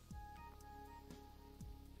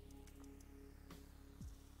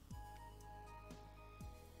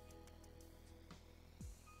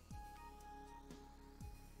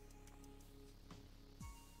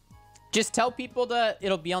 Just tell people that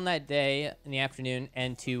it'll be on that day in the afternoon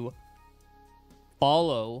and to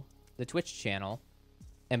follow the Twitch channel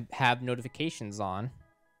and have notifications on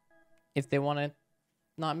if they want to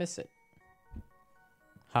not miss it.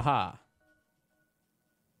 Haha.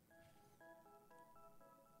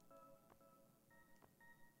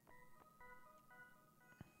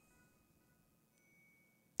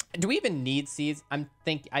 Do we even need seeds? I'm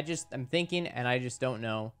thinking and I just don't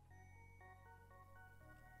know.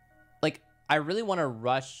 Like, I really want to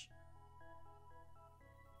rush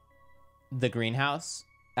the greenhouse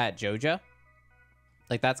at Joja.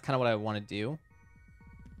 Like, that's kind of what I want to do.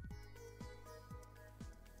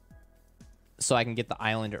 So I can get the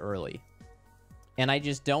island early. And I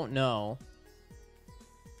just don't know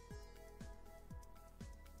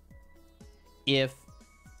if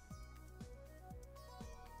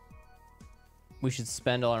we should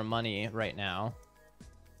spend all our money right now.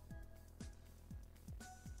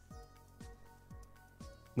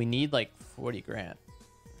 We need like 40 grand.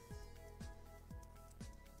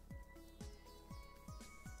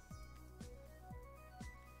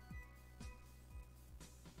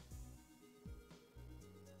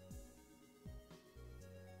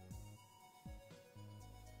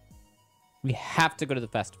 We have to go to the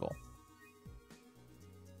festival.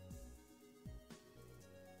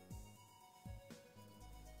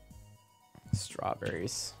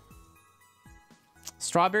 Strawberries.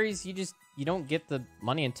 Strawberries, you don't get the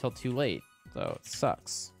money until too late, so it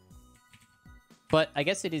sucks. But I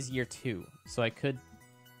guess it is year 2, so I could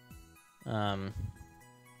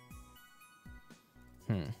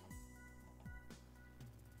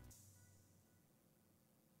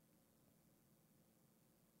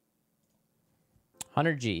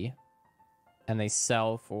 100G, and they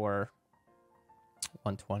sell for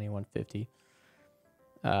 120, 150.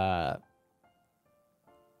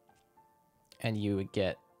 And you would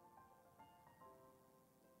get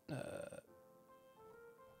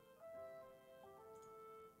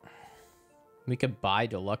we could buy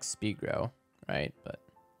deluxe speed grow, right? But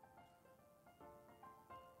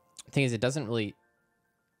the thing is, it doesn't really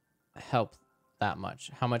help that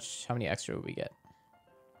much. How many extra would we get?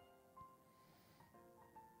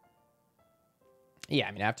 Yeah,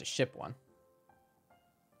 I mean, I have to ship one.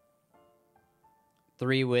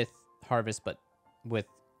 3 with harvest, but with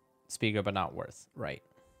speed grow, but not worth, right?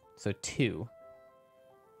 So 2.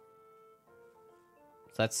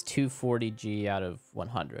 So that's 240G out of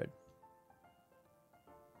 100.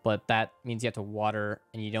 But that means you have to water,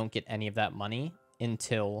 and you don't get any of that money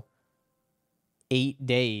until 8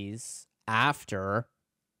 days after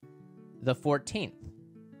the 14th.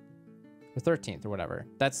 Or 13th, or whatever.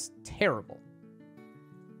 That's terrible.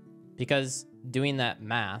 Because doing that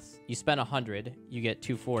math, you spend 100, you get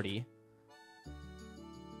 240.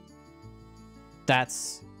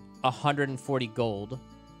 That's 140 gold.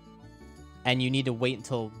 And you need to wait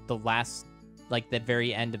until the last, like the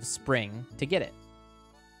very end of spring to get it.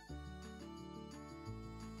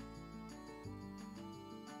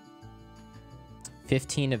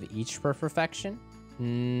 $15 of each for perfection?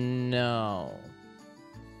 No.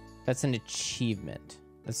 That's an achievement.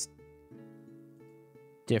 That's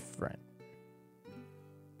different.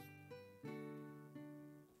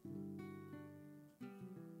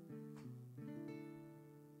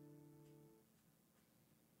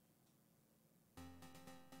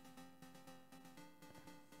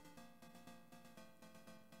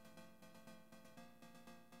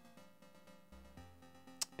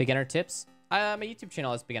 Beginner tips. My YouTube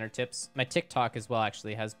channel has beginner tips. My TikTok as well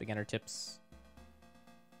actually has beginner tips.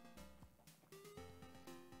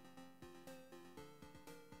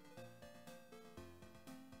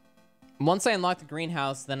 Once I unlock the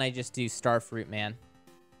greenhouse, then I just do starfruit, man.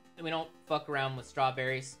 And we don't fuck around with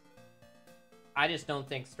strawberries. I just don't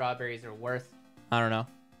think strawberries are worth. I don't know.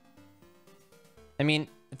 I mean,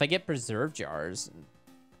 if I get preserve jars, it'd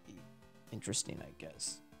be interesting, I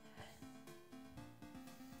guess.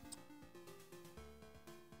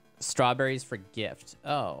 Strawberries for gift.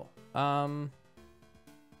 Oh.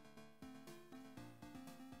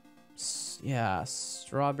 Yeah,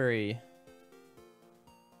 strawberry.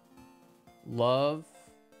 Love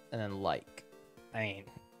and then like. I mean,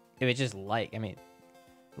 if it's just like, I mean,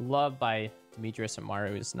 love by Demetrius and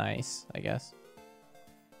Mario is nice, I guess.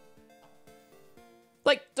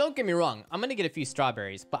 Like, don't get me wrong, I'm gonna get a few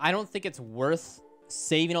strawberries, but I don't think it's worth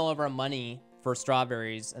saving all of our money for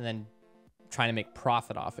strawberries and then trying to make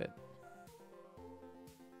profit off it.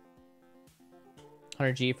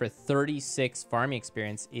 100G for 36 farming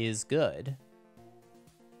experience is good.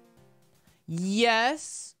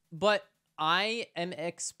 Yes, but I am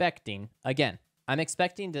expecting, again, I'm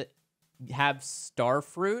expecting to have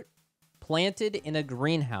starfruit planted in a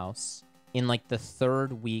greenhouse in like the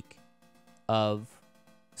 3rd week of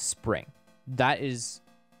spring. That is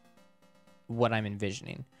what I'm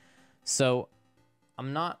envisioning. So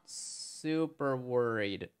I'm not super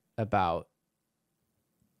worried about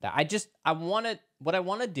that. What I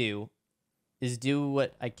want to do is do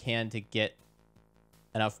what I can to get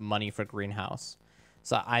enough money for greenhouse.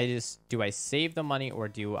 So do I save the money or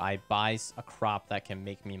do I buy a crop that can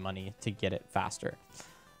make me money to get it faster?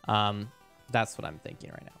 That's what I'm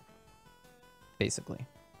thinking right now, basically.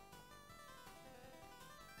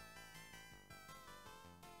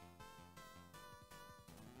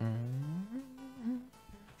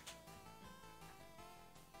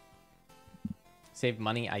 Save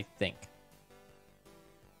money, I think.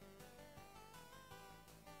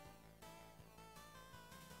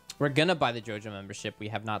 We're gonna buy the JoJo membership. We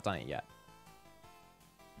have not done it yet.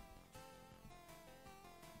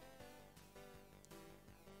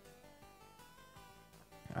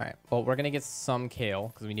 All right. Well, we're gonna get some kale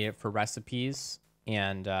because we need it for recipes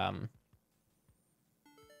and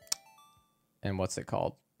what's it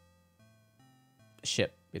called?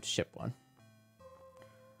 Ship. We have to ship one.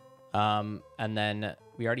 And then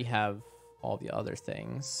we already have all the other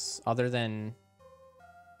things other than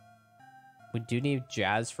we do need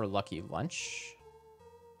jazz for lucky lunch.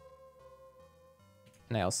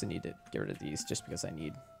 And I also need to get rid of these just because I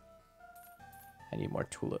need more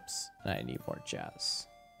tulips and I need more jazz.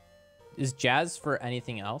 Is jazz for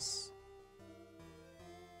anything else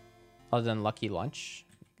other than lucky lunch?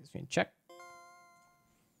 Let me check.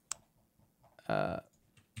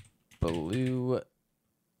 Blue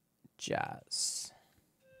jazz.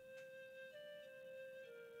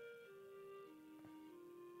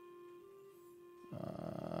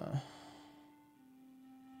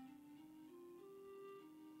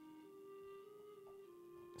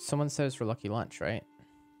 Someone says for lucky lunch, right?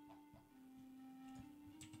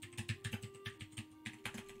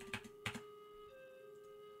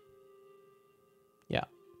 Yeah.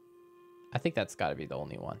 I think that's got to be the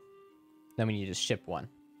only one. Then we need to ship one.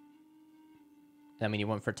 Then we need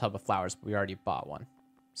one for a tub of flowers, but we already bought one.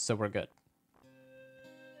 So we're good.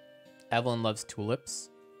 Evelyn loves tulips.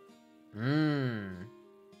 Evelyn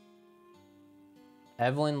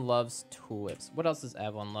loves tulips. What else does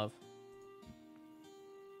Evelyn love?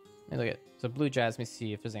 Let me look at so blue jazz. Let me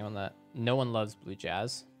see if there's anyone that no one loves blue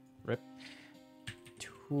jazz. Rip.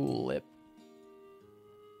 Tulip.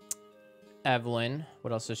 Evelyn.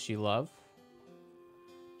 What else does she love?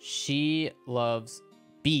 She loves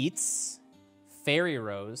beets. Fairy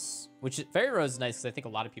rose, Fairy rose is nice because I think a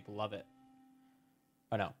lot of people love it.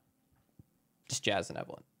 Oh no, just jazz and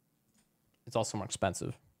Evelyn. It's also more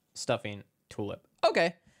expensive. Stuffing, tulip.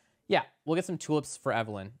 Okay, yeah, we'll get some tulips for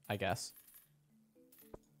Evelyn, I guess.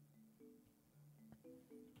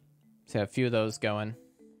 So a few of those going.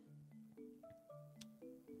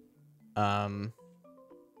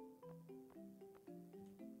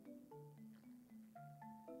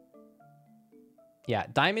 Yeah,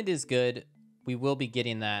 diamond is good. We will be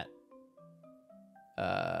getting that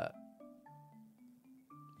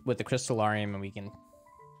with the crystallarium, and we can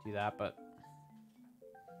do that. But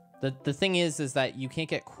the thing is that you can't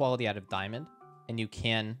get quality out of diamond, and you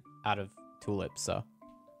can out of tulip. So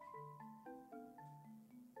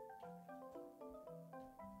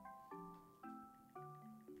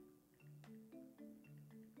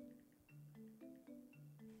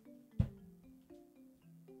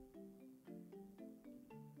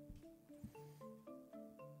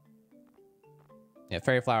Yeah,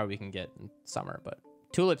 fairy flower we can get in summer, but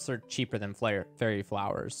tulips are cheaper than fairy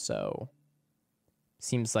flowers, so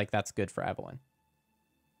seems like that's good for Evelyn.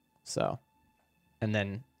 So, and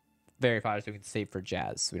then fairy flowers we can save for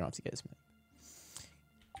Jazz, so we don't have to get as many.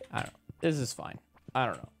 I don't know. This is fine. I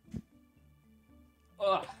don't know.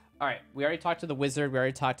 Ugh. All right, we already talked to the wizard. We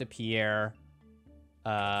already talked to Pierre.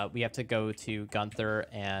 We have to go to Gunther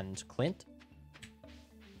and Clint.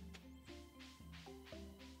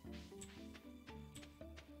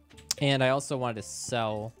 And I also wanted to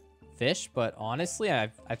sell fish, but honestly, I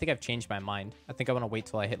think I've changed my mind. I think I want to wait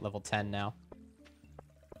till I hit level 10 now.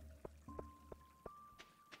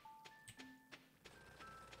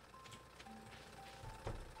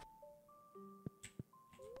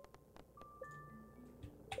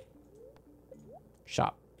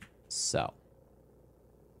 Shop. Sell.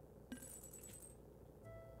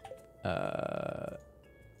 Oh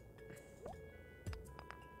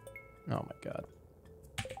my god.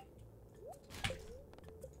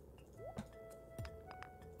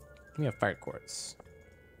 Give me a fire quartz.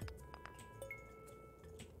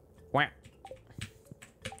 Wham.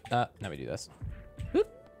 Now we do this. Whoop.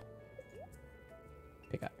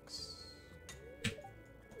 Pickaxe.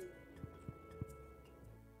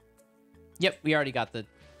 Yep, we already got the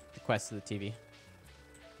quest to the TV.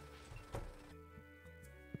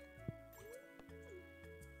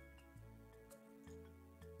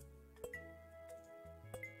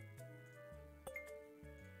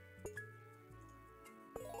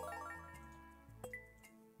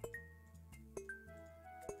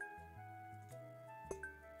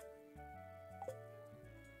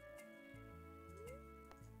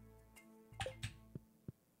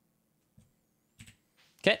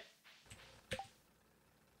 Okay.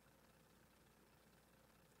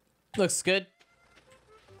 Looks good.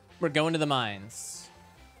 We're going to the mines.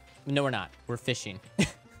 No, we're not. We're fishing.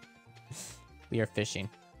 We are fishing.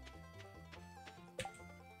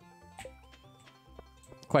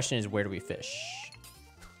 Question is, where do we fish?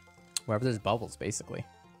 Wherever there's bubbles, basically.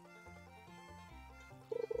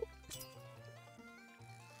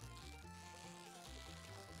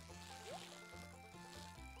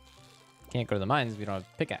 Can't go to the mines if we don't have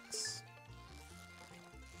a pickaxe.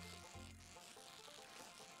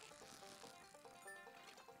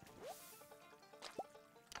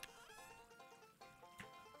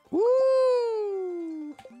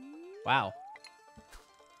 Woo! Wow.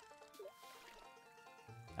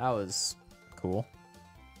 That was cool.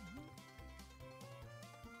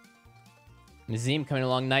 Nazim coming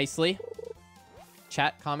along nicely.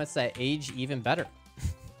 Chat comments that age even better.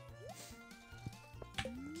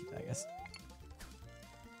 Keep that, I guess.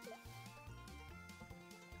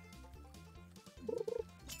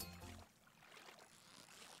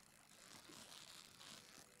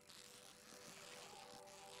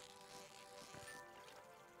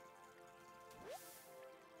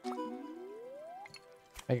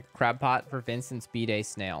 Make a crab pot for Vincent's B-Day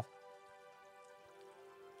snail.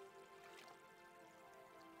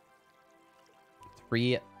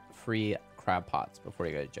 3 free crab pots before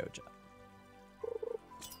you go to Joja.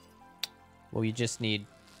 Well, you just need...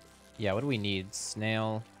 Yeah, what do we need?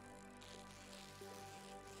 Snail.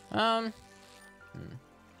 I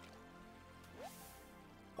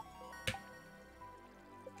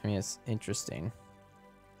mean, it's interesting.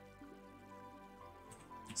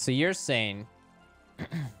 So you're saying...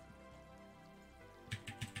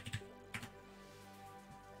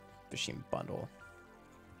 Fishing bundle.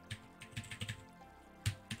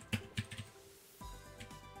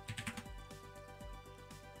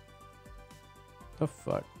 The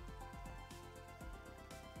fuck?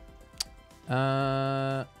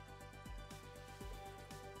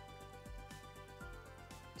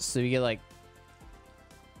 So you get like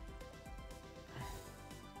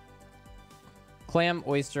clam,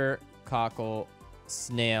 oyster, cockle,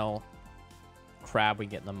 snail, crab we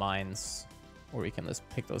get in the mines, or we can just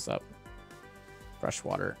pick those up.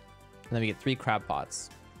 Freshwater. And then we get 3 crab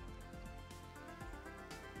pots.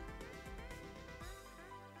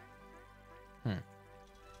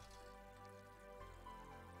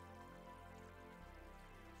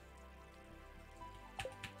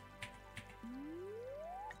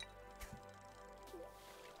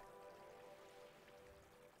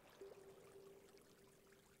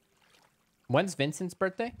 When's Vincent's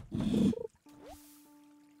birthday?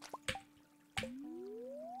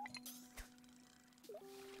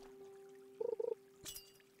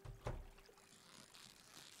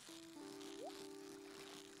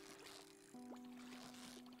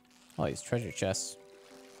 Oh, these treasure chests.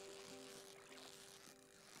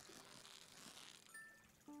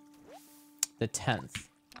 The 10th.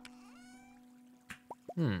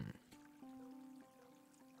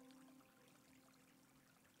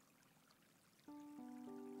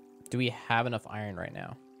 Do we have enough iron right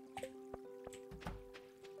now?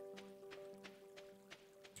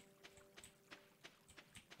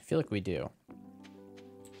 I feel like we do. I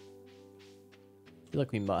feel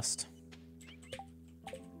like we must.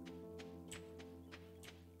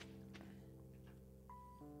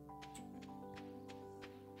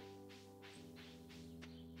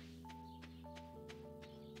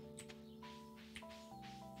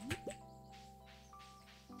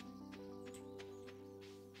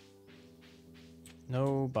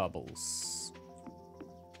 No bubbles.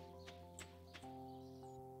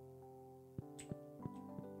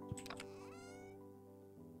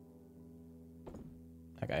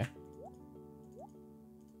 Okay.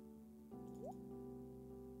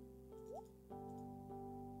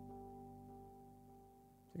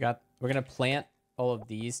 We're gonna plant all of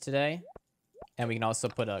these today, and we can also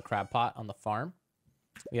put a crab pot on the farm.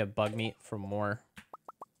 We have bug meat for more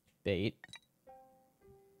bait.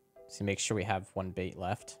 So make sure we have one bait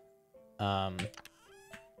left.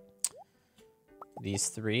 These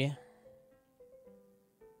 3.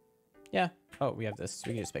 Yeah. Oh, we have this.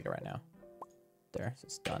 We can just make it right now. There,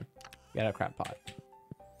 it's done. We got a crab pot.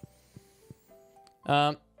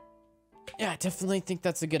 Yeah, I definitely think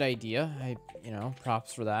that's a good idea. You know,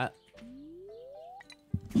 props for that.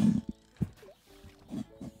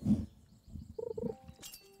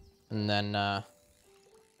 And then, I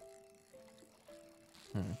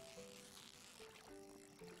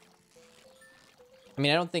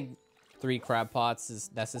mean, I don't think 3 crab pots is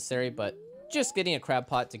necessary, but just getting a crab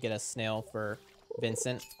pot to get a snail for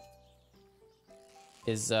Vincent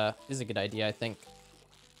is a good idea, I think.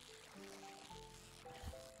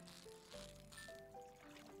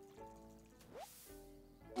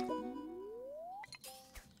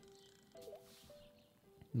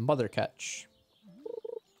 Mother catch.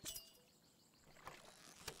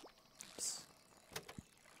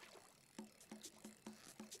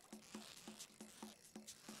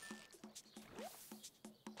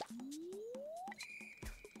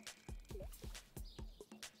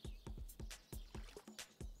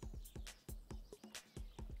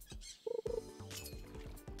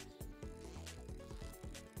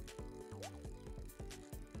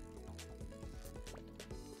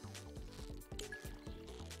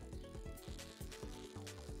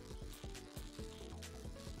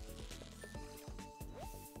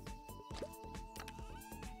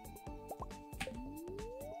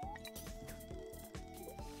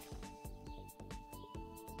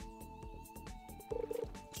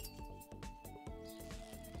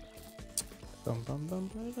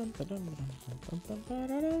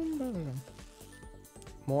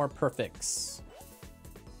 More perfects.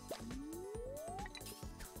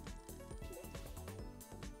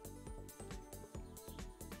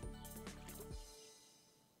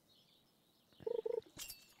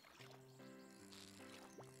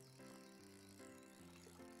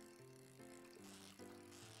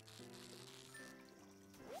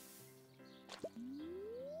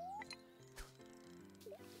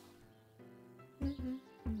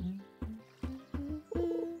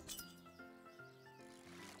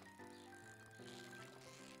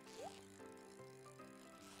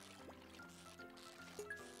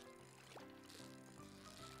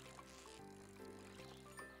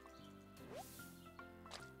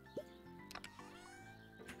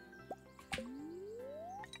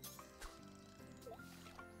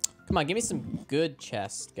 Come on, give me some good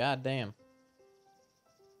chests. God damn.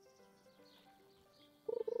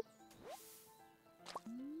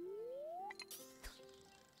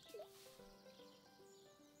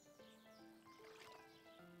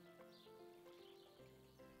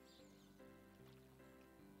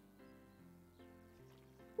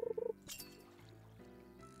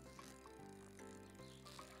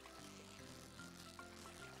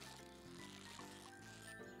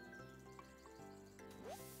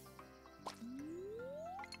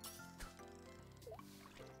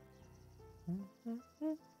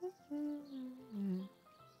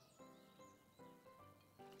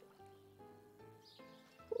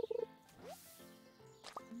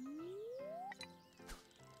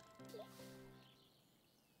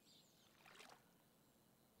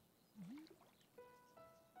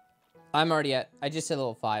 I'm already at, I just hit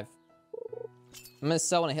level 5. I'm gonna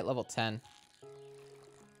sell when I hit level 10.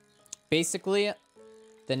 Basically,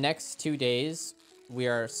 the next 2 days, we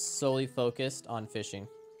are solely focused on fishing.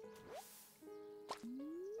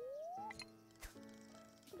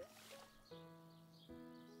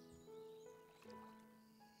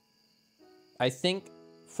 I think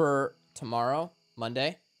for tomorrow,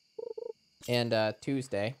 Monday, and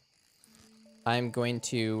Tuesday, I'm going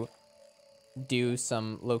to do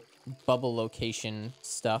some bubble location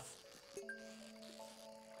stuff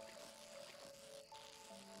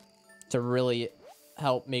to really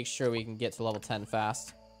help make sure we can get to level 10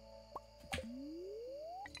 fast.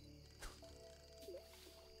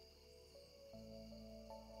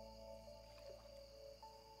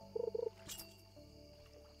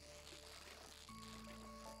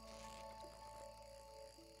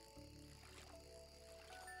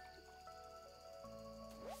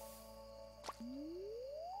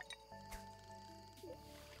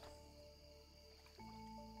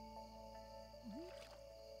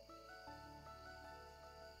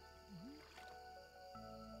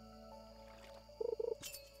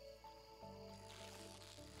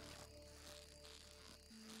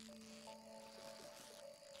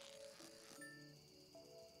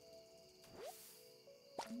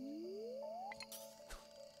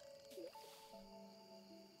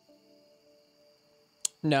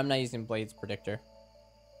 No, I'm not using Blade's Predictor.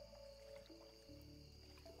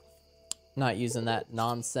 Not using that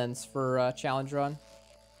nonsense for challenge run.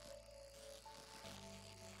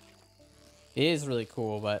 It is really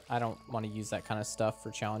cool, but I don't want to use that kind of stuff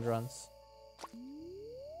for challenge runs.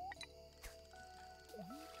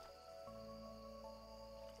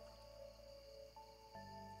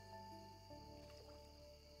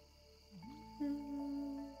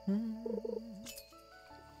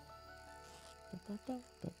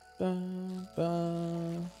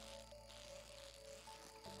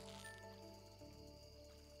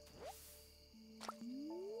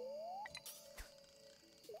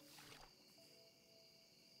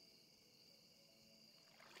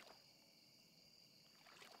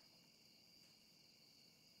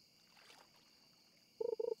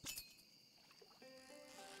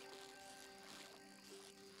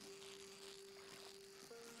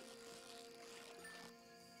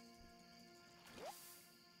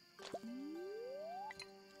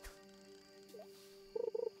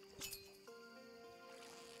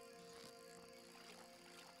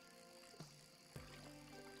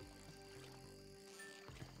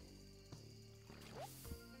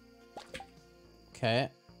 Okay.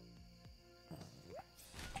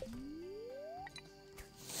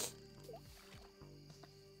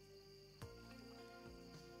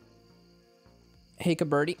 Hey,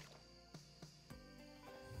 Birdie.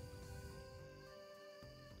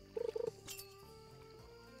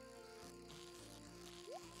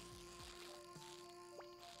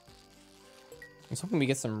 I was hoping we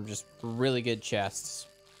get some just really good chests.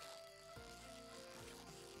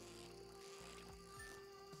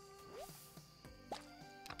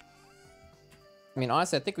 I mean,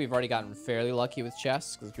 honestly, I think we've already gotten fairly lucky with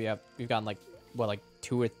chests because we've gotten like what, like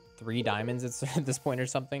 2 or 3 diamonds at this point or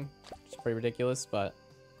something. It's pretty ridiculous, but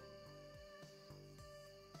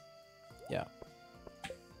yeah.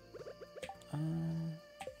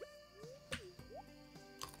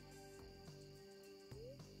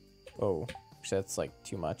 Oh, that's like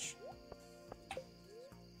too much.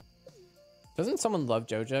 Doesn't someone love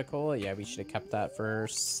Joja Cola? Yeah, we should have kept that for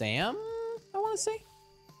Sam, I want to say.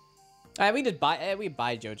 We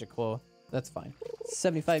buy Joja Cola. That's fine.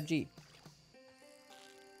 75G.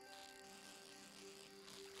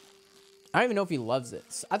 I don't even know if he loves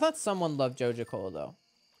it. I thought someone loved Joja Cola though.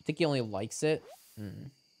 I think he only likes it.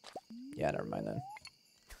 Yeah, never mind then.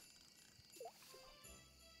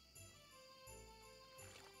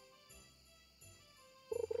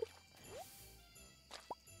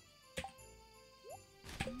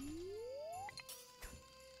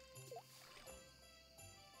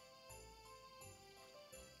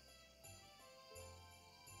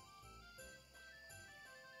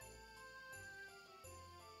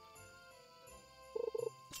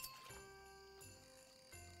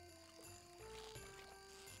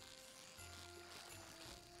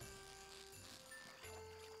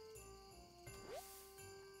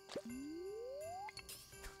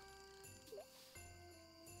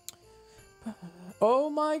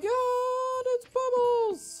 Oh my god, it's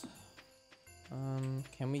Bubbles!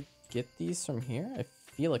 Can we get these from here? I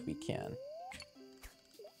feel like we can.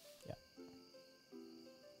 Yeah.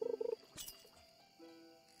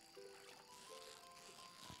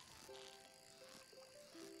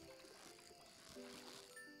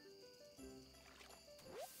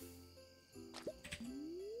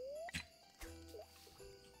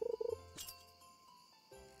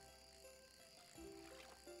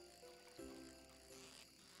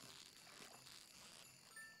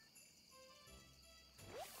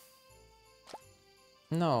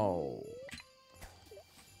 No.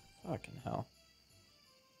 Fucking hell.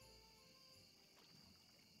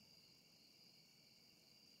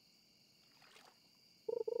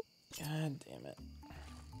 God damn it.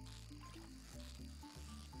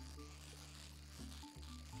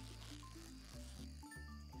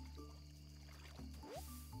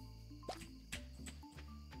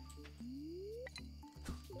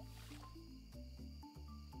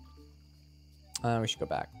 We should go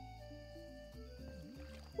back.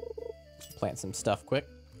 Plant some stuff quick.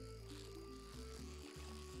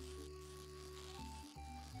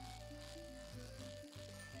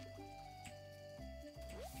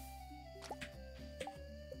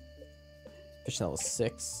 Fishing level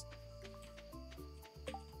 6.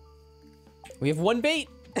 We have 1 bait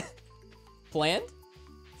planned.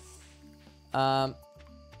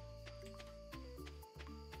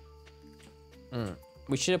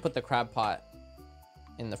 We should have put the crab pot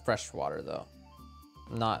in the fresh water though,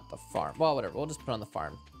 not the farm. Well, whatever. We'll just put it on the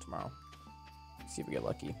farm tomorrow. See if we get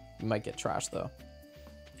lucky. We might get trash though.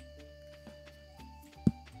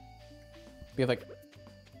 We have like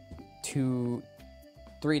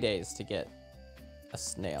 3 days to get a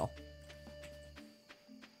snail.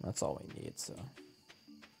 That's all we need, so.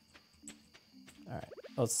 All right,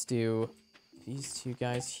 let's do these 2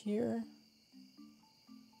 guys here.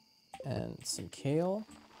 And some kale.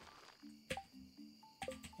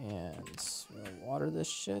 And we'll water this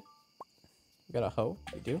shit. We got a hoe,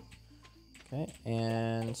 we do. Okay,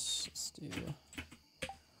 and let's do,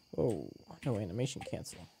 whoa, no animation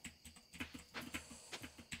cancel.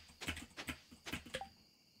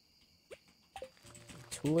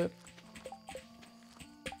 Tulip.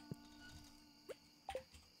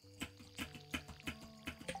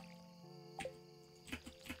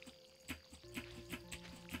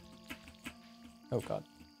 Oh god.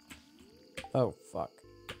 Oh fuck.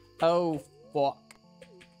 Oh fuck.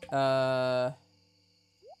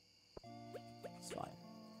 It's fine.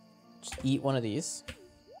 Just eat one of these.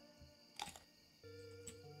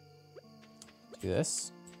 Do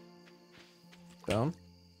this. Boom.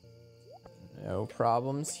 No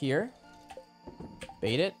problems here.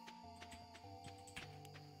 Bait it.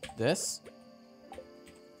 This.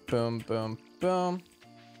 Boom, boom, boom.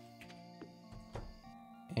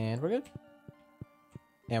 And we're good.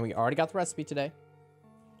 And we already got the recipe today.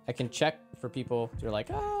 I can check for people who are like,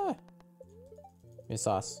 ah, give me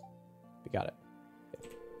sauce. We got it.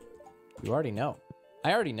 You already know.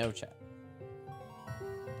 I already know, chat.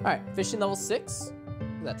 All right, fishing level 6. Look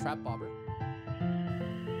at that trap bobber.